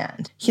to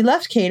command. He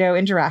left Cato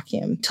in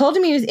Dyrrhachium, told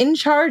him he was in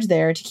charge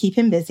there to keep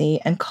him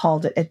busy, and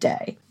called it a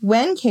day.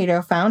 When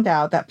Cato found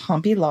out that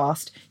Pompey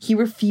lost, he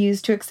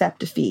refused to accept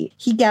defeat.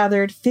 He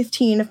gathered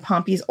 15 of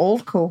Pompey's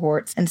old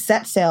cohorts and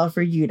set sail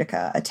for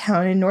Utica, a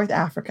town in North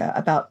Africa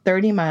about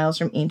 30 miles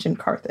from ancient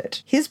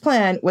Carthage. His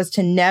plan was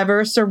to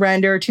never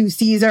surrender to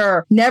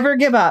Caesar. Never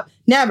give up.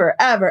 Never,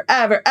 ever,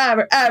 ever,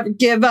 ever, ever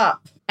give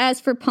up.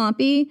 As for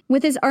Pompey,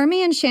 with his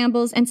army in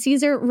shambles and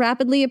Caesar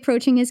rapidly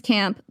approaching his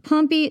camp,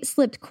 Pompey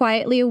slipped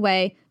quietly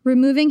away,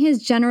 removing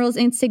his general's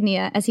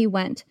insignia as he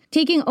went.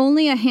 Taking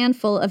only a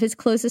handful of his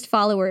closest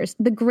followers,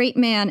 the great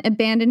man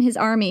abandoned his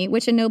army,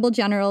 which a noble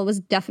general was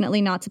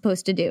definitely not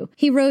supposed to do.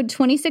 He rode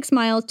 26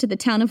 miles to the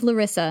town of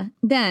Larissa.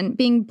 Then,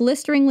 being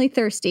blisteringly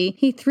thirsty,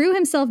 he threw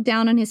himself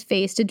down on his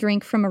face to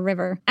drink from a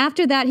river.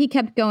 After that, he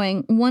kept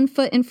going, one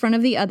foot in front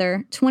of the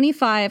other,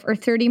 25 or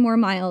 30 more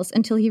miles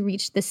until he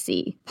reached the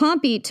sea.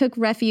 Pompey took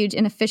refuge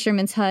in a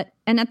fisherman's hut,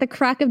 and at the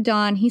crack of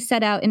dawn, he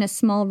set out in a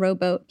small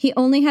rowboat. He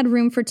only had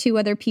room for 2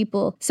 other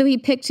people, so he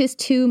picked his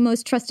 2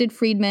 most trusted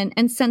freedmen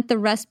and sent the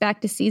rest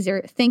back to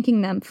Caesar,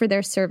 thanking them for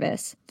their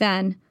service.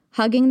 Then,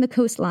 hugging the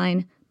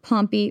coastline,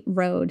 Pompey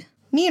rowed.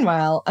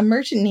 Meanwhile, a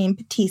merchant named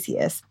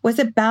Petesius was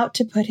about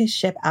to put his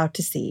ship out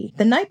to sea.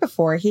 The night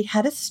before, he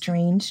had a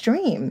strange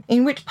dream,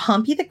 in which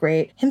Pompey the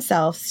Great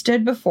himself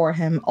stood before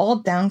him, all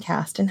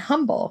downcast and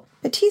humble.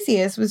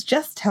 Petesius was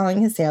just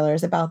telling his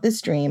sailors about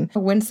this dream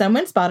when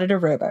someone spotted a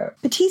rowboat.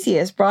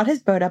 Petesius brought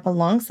his boat up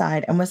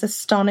alongside and was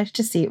astonished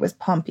to see it was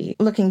Pompey,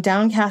 looking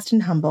downcast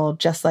and humble,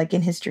 just like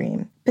in his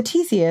dream.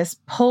 Petesius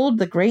pulled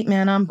the great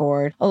man on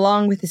board,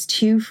 along with his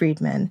 2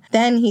 freedmen.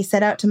 Then he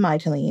set out to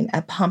Mytilene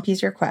at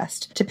Pompey's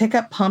request to pick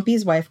up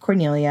Pompey's wife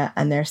Cornelia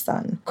and their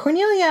son.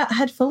 Cornelia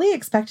had fully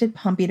expected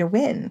Pompey to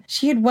win.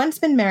 She had once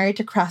been married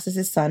to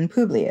Crassus's son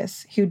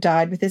Publius, who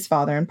died with his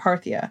father in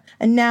Parthia,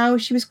 and now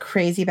she was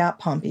crazy about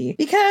Pompey.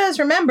 Because,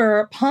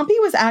 remember, Pompey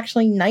was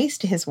actually nice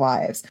to his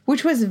wives,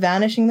 which was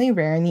vanishingly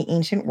rare in the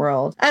ancient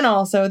world, and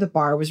also the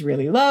bar was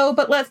really low,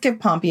 but let's give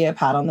Pompey a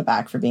pat on the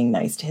back for being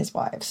nice to his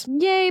wives.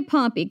 Yay,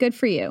 Pompey, good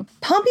for you.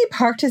 Pompey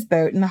parked his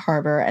boat in the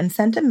harbor and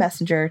sent a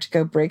messenger to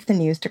go break the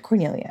news to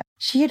Cornelia.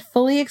 She had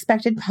fully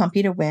expected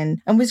Pompey to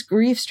win and was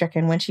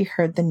grief-stricken when she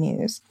heard the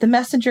news. The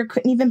messenger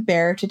couldn't even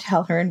bear to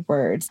tell her in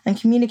words and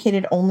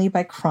communicated only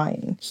by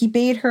crying. He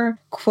bade her,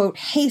 quote,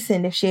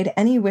 hasten if she had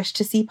any wish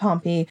to see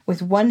Pompey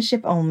with 1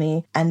 ship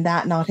only, and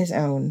that not his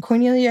own.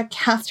 Cornelia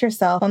cast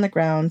herself on the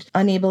ground,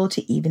 unable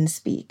to even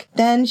speak.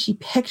 Then she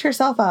picked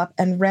herself up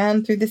and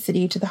ran through the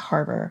city to the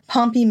harbor.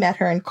 Pompey met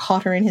her and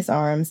caught her in his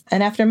arms,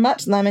 and after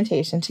much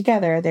lamentation,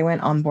 together they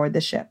went on board the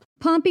ship.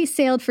 Pompey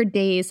sailed for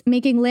days,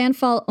 making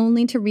landfall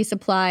only to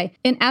resupply.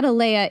 In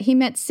Atalaya, he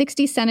met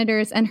 60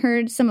 senators and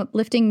heard some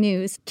uplifting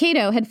news.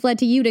 Cato had fled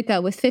to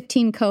Utica with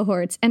 15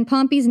 cohorts, and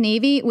Pompey's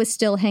navy was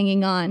still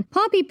hanging on.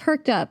 Pompey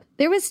perked up.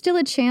 There was still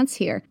a chance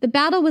here. The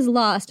battle was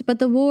lost, but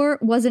the war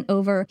wasn't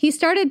over. He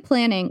started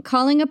planning,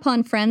 calling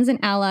upon friends and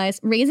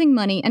allies, raising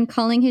money, and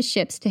calling his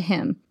ships to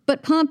him.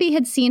 But Pompey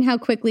had seen how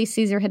quickly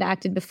Caesar had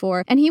acted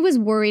before, and he was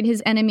worried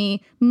his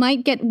enemy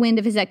might get wind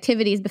of his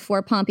activities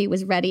before Pompey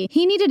was ready.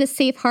 He needed a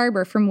safe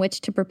harbor from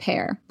which to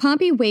prepare.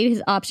 Pompey weighed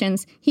his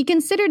options. He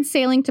considered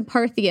sailing to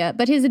Parthia,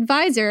 but his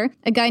advisor,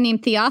 a guy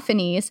named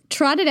Theophanes,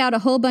 trotted out a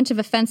whole bunch of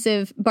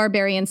offensive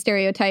barbarian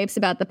stereotypes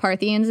about the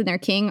Parthians and their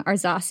king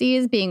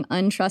Arsaces being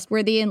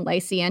untrustworthy and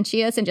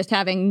licentious and just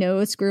having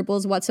no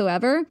scruples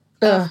whatsoever.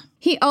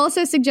 He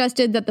also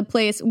suggested that the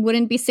place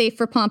wouldn't be safe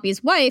for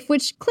Pompey's wife,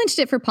 which clinched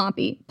it for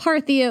Pompey.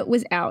 Parthia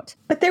was out.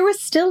 But there was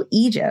still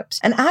Egypt.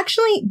 And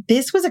actually,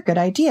 this was a good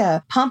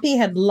idea. Pompey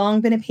had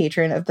long been a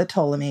patron of the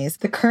Ptolemies,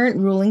 the current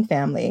ruling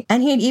family,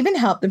 and he had even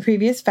helped the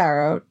previous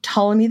pharaoh,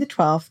 Ptolemy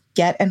XII,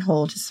 get and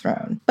hold his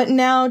throne. But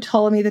now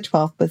Ptolemy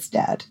XII was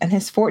dead, and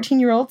his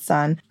 14-year-old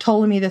son,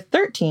 Ptolemy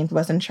XIII,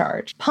 was in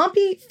charge.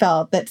 Pompey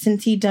felt that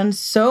since he'd done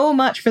so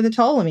much for the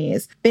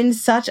Ptolemies, been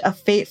such a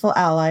faithful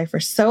ally for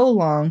so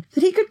long,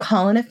 that he could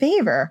call in a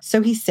favor.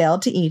 So he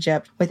sailed to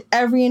Egypt with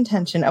every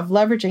intention of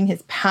leveraging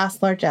his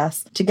past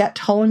largesse to get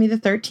Ptolemy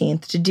XIII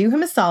to do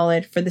him a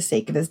solid for the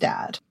sake of his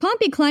dad.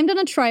 Pompey climbed on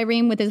a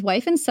trireme with his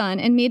wife and son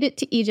and made it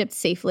to Egypt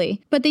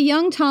safely. But the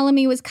young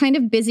Ptolemy was kind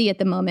of busy at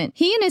the moment.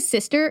 He and his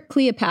sister,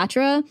 Cleopatra...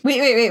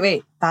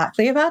 Wait. That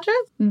Cleopatra?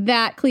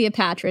 That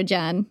Cleopatra,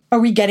 Jen. Are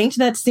we getting to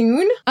that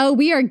soon? Oh,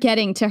 we are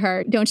getting to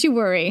her. Don't you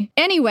worry.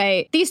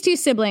 Anyway, these 2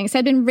 siblings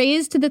had been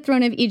raised to the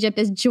throne of Egypt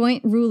as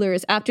joint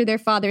rulers after their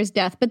father's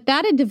death, but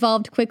that had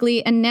devolved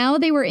quickly, and now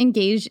they were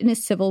engaged in a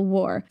civil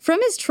war.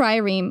 From his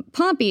trireme,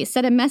 Pompey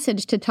sent a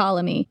message to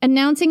Ptolemy,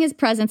 announcing his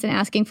presence and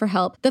asking for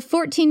help. The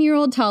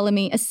 14-year-old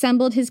Ptolemy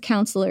assembled his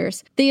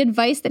counselors. The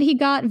advice that he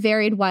got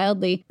varied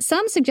wildly.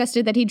 Some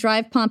suggested that he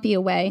drive Pompey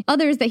away,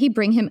 others that he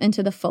bring him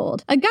into the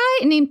fold. A guy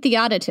named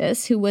Theodorus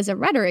Theodotus, who was a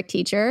rhetoric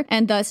teacher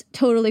and thus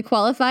totally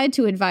qualified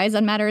to advise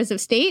on matters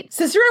of state.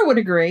 Cicero would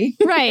agree.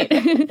 Right.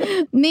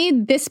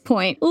 Made this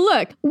point.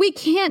 Look, we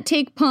can't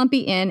take Pompey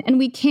in and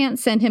we can't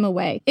send him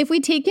away. If we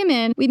take him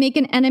in, we make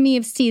an enemy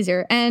of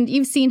Caesar, and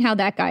you've seen how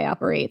that guy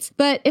operates.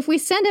 But if we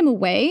send him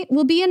away,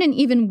 we'll be in an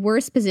even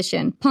worse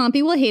position.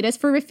 Pompey will hate us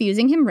for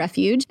refusing him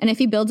refuge, and if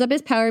he builds up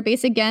his power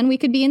base again, we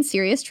could be in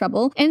serious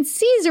trouble, and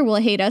Caesar will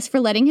hate us for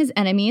letting his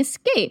enemy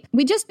escape.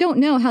 We just don't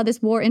know how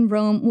this war in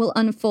Rome will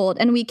unfold,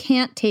 and we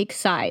can't take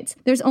sides.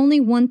 There's only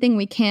one thing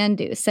we can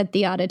do, said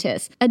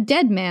Theodotus. A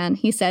dead man,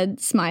 he said,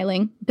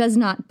 smiling, does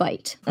not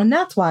bite. And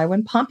that's why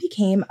when Pompey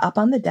came up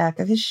on the deck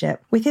of his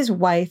ship with his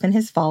wife and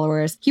his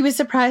followers, he was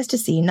surprised to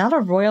see not a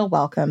royal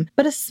welcome,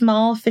 but a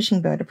small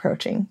fishing boat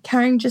approaching,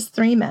 carrying just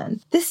 3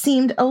 men. This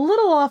seemed a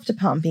little off to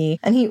Pompey,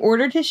 and he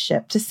ordered his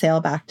ship to sail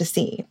back to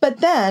sea. But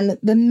then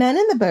the men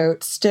in the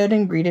boat stood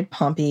and greeted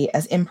Pompey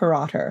as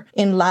Imperator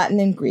in Latin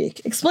and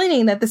Greek,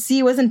 explaining that the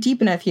sea wasn't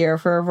deep enough here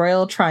for a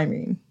royal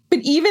trireme. But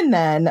even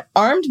then,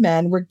 armed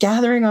men were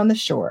gathering on the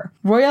shore,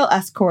 royal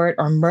escort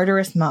or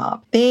murderous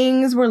mob.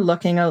 Things were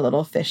looking a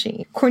little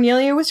fishy.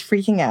 Cornelia was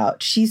freaking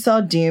out. She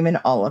saw doom in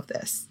all of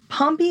this.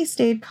 Pompey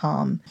stayed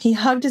calm. He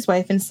hugged his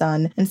wife and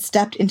son and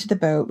stepped into the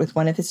boat with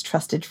one of his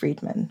trusted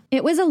freedmen.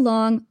 It was a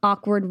long,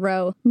 awkward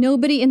row.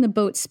 Nobody in the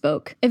boat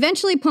spoke.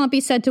 Eventually,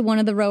 Pompey said to one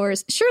of the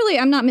rowers, "Surely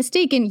I'm not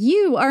mistaken.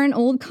 You are an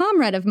old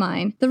comrade of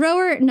mine." The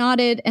rower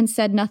nodded and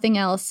said nothing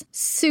else.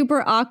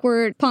 Super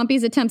awkward.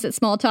 Pompey's attempts at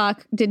small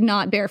talk did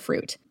not bear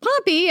fruit.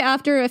 Pompey,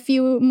 after a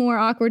few more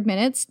awkward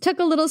minutes, took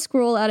a little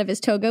scroll out of his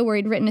toga where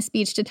he'd written a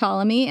speech to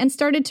Ptolemy and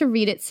started to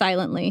read it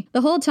silently.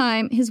 The whole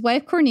time, his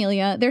wife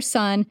Cornelia, their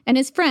son, and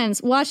his friends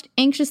watched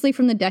anxiously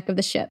from the deck of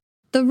the ship.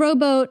 The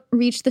rowboat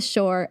reached the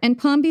shore, and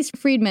Pompey's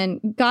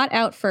freedmen got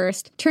out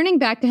first, turning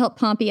back to help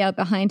Pompey out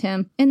behind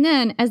him. And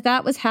then, as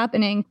that was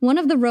happening, one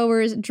of the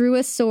rowers drew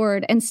a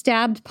sword and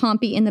stabbed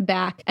Pompey in the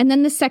back, and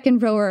then the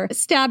second rower,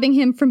 stabbing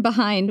him from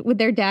behind with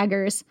their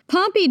daggers.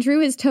 Pompey drew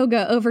his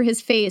toga over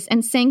his face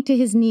and sank to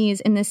his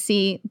knees in the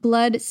sea,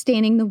 blood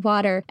staining the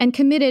water, and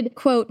committed,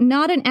 quote,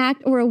 not an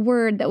act or a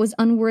word that was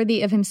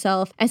unworthy of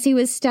himself, as he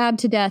was stabbed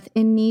to death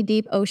in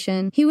knee-deep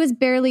ocean. He was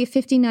barely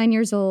 59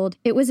 years old.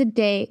 It was a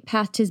day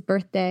past his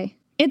birthday.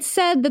 It's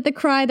said that the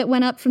cry that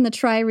went up from the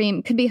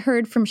trireme could be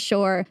heard from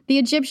shore. The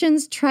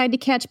Egyptians tried to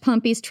catch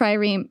Pompey's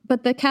trireme,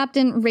 but the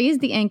captain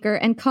raised the anchor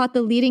and caught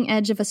the leading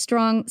edge of a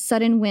strong,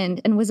 sudden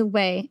wind and was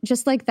away,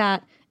 just like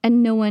that,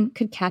 and no one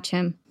could catch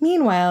him.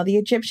 Meanwhile, the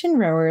Egyptian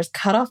rowers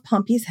cut off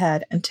Pompey's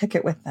head and took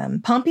it with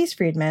them. Pompey's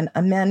freedman,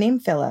 a man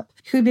named Philip,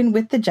 who'd been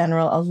with the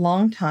general a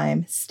long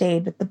time,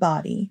 stayed with the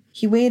body.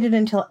 He waited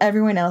until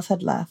everyone else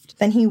had left.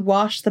 Then he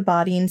washed the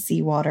body in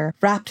seawater,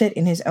 wrapped it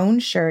in his own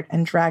shirt,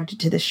 and dragged it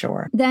to the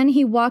shore. Then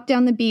he walked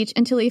down the beach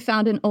until he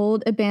found an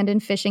old,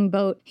 abandoned fishing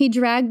boat. He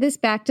dragged this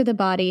back to the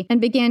body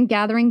and began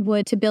gathering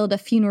wood to build a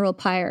funeral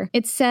pyre.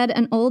 It's said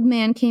an old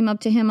man came up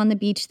to him on the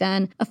beach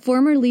then, a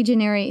former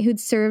legionary who'd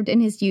served in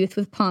his youth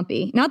with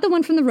Pompey. Not the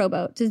one from the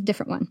rowboat, just a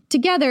different one.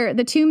 Together,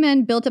 the two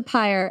men built a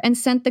pyre and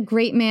sent the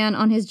great man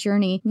on his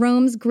journey,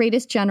 Rome's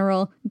greatest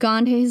general,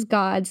 gone to his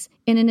gods,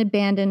 in an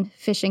abandoned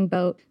fishing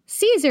boat.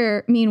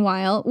 Caesar,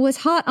 meanwhile, was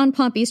hot on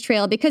Pompey's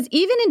trail because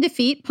even in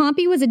defeat,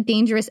 Pompey was a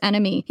dangerous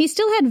enemy. He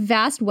still had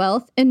vast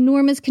wealth,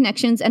 enormous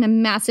connections, and a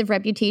massive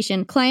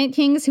reputation. Client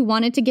kings who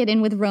wanted to get in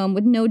with Rome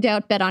would no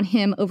doubt bet on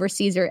him over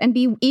Caesar and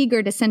be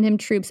eager to send him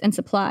troops and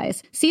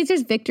supplies.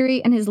 Caesar's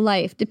victory and his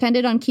life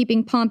depended on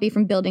keeping Pompey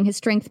from building his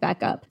strength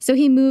back up. So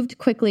he moved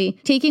quickly,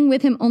 taking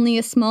with him only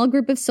a small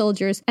group of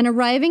soldiers and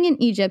arriving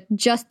in Egypt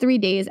just 3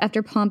 days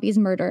after Pompey's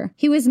murder.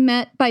 He was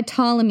met by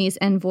Ptolemy's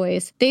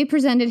envoys. They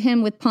presented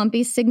him with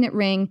Pompey's signet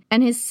ring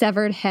and his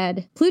severed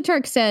head.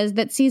 Plutarch says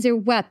that Caesar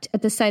wept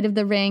at the sight of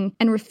the ring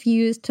and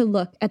refused to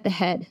look at the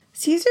head.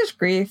 Caesar's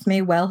grief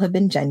may well have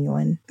been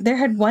genuine. There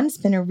had once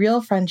been a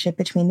real friendship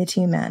between the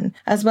two men,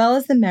 as well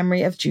as the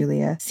memory of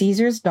Julia,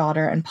 Caesar's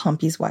daughter and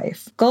Pompey's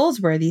wife.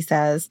 Goldsworthy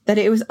says that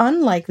it was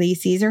unlikely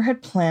Caesar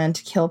had planned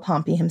to kill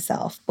Pompey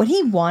himself. What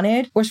he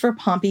wanted was for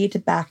Pompey to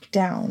back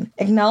down,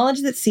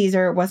 acknowledge that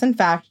Caesar was in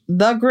fact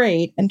the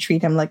great, and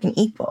treat him like an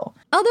equal.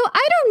 Although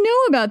I don't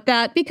know about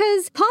that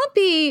because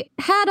Pompey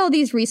had all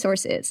these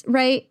resources,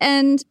 right?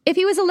 And if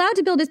he was allowed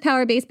to build his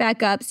power base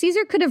back up,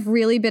 Caesar could have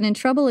really been in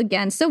trouble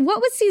again. So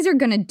what was Caesar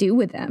going to do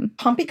with him?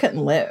 Pompey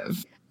couldn't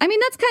live. I mean,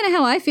 that's kind of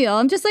how I feel.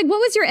 I'm just like, what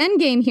was your end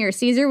game here,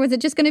 Caesar? Was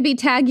it just going to be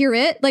tag you're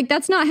it? Like,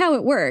 that's not how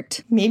it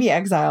worked. Maybe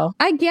exile.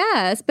 I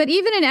guess. But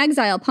even in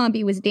exile,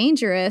 Pompey was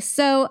dangerous.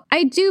 So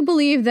I do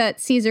believe that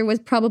Caesar was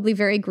probably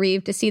very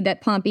grieved to see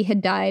that Pompey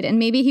had died. And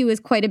maybe he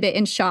was quite a bit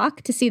in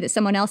shock to see that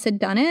someone else had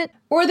done it.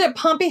 Or that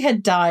Pompey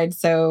had died,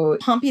 so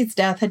Pompey's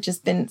death had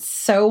just been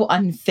so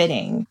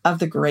unfitting of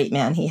the great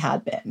man he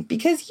had been.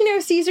 Because,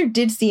 Caesar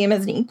did see him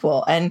as an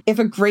equal. And if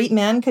a great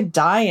man could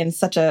die in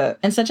such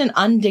an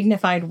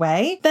undignified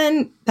way,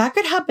 then That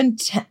could happen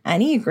to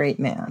any great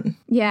man.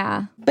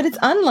 Yeah. But it's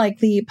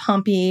unlikely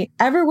Pompey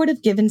ever would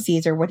have given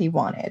Caesar what he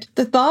wanted.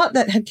 The thought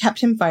that had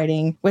kept him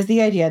fighting was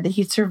the idea that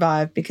he'd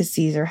survived because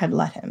Caesar had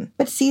let him.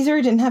 But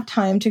Caesar didn't have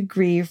time to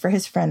grieve for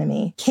his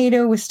frenemy.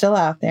 Cato was still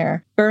out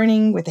there,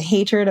 burning with the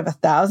hatred of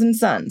 1,000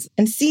 suns,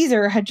 and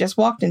Caesar had just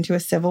walked into a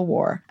civil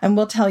war. And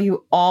we'll tell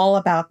you all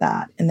about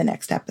that in the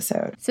next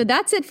episode. So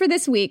that's it for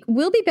this week.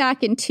 We'll be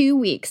back in 2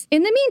 weeks.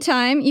 In the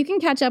meantime, you can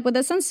catch up with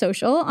us on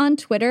social, on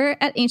Twitter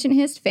at Ancient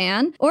Hist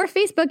Fan, or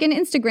Facebook and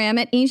Instagram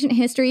at Ancient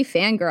History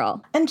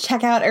Fangirl. And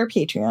check out our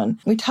Patreon.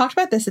 We talked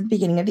about this at the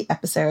beginning of the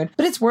episode,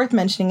 but it's worth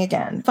mentioning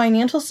again.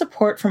 Financial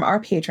support from our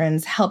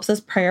patrons helps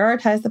us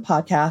prioritize the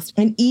podcast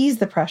and ease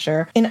the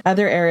pressure in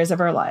other areas of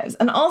our lives.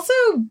 And also,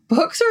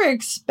 books are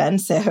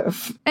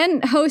expensive.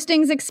 And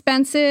hosting's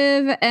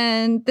expensive,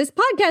 and this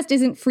podcast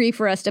isn't free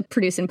for us to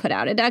produce and put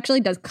out. It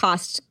actually does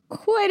cost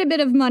quite a bit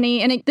of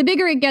money, and the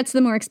bigger it gets, the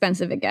more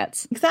expensive it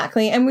gets.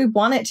 Exactly, and we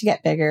want it to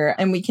get bigger,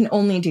 and we can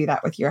only do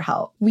that with your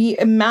help. We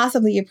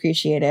massively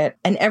appreciate it,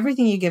 and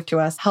everything you give to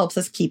us helps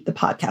us keep the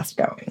podcast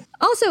going.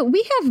 Also,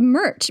 we have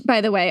merch,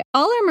 by the way.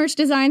 All our merch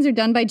designs are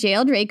done by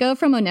JL Draco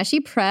from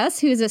Oneshi Press,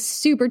 who is a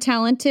super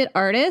talented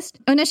artist.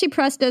 Oneshi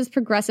Press does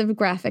progressive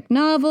graphic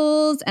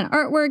novels and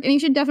artwork, and you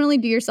should definitely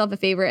do yourself a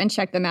favor and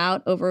check them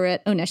out over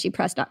at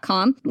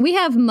oneshipress.com. We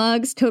have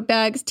mugs, tote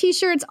bags,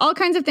 t-shirts, all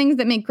kinds of things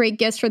that make great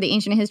gifts for the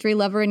ancient history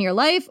lover in your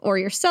life or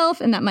yourself,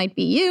 and that might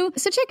be you.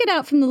 So check it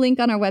out from the link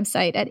on our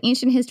website at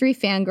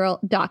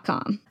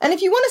ancienthistoryfangirl.com. And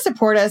if you want to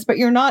support us, but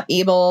you're not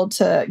able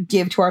to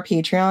give to our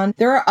Patreon,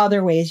 there are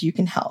other ways you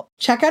can help.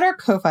 Check out our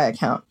Ko-Fi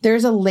account.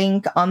 There's a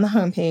link on the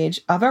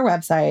homepage of our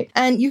website,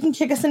 and you can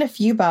kick us in a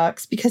few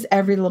bucks because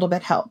every little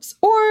bit helps.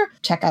 Or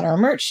check out our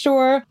merch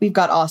store. We've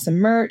got awesome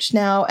merch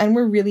now, and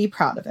we're really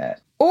proud of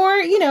it. Or,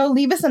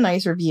 leave us a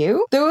nice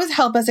review. Those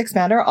help us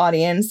expand our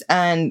audience,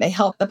 and they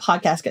help the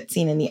podcast get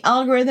seen in the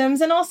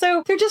algorithms. And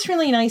also, they're just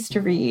really nice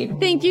to read.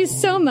 Thank you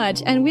so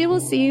much, and we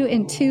will see you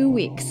in 2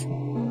 weeks.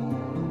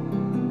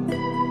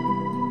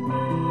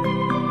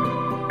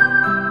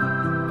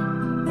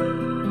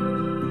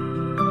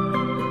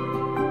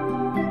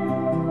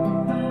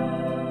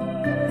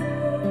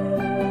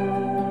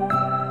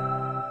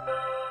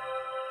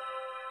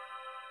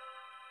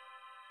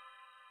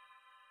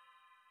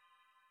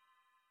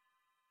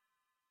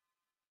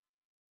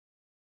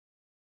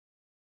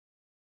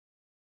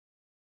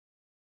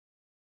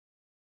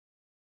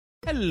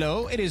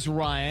 Hello, it is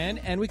Ryan,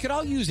 and we could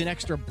all use an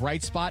extra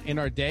bright spot in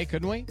our day,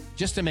 couldn't we?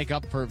 Just to make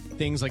up for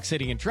things like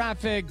sitting in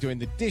traffic, doing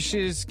the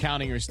dishes,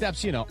 counting your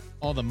steps,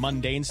 all the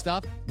mundane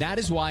stuff. That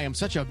is why I'm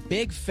such a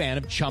big fan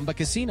of Chumba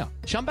Casino.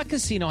 Chumba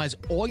Casino has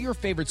all your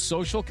favorite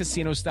social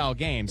casino-style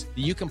games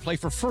that you can play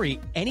for free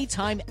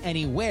anytime,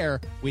 anywhere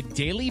with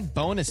daily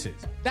bonuses.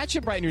 That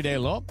should brighten your day a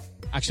little.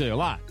 Actually, a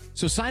lot.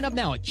 So sign up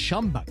now at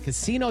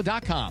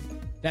ChumbaCasino.com.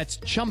 That's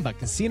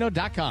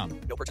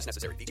ChumbaCasino.com. No purchase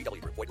necessary.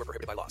 VGW Group. Void where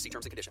prohibited by law. See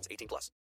terms and conditions. 18+.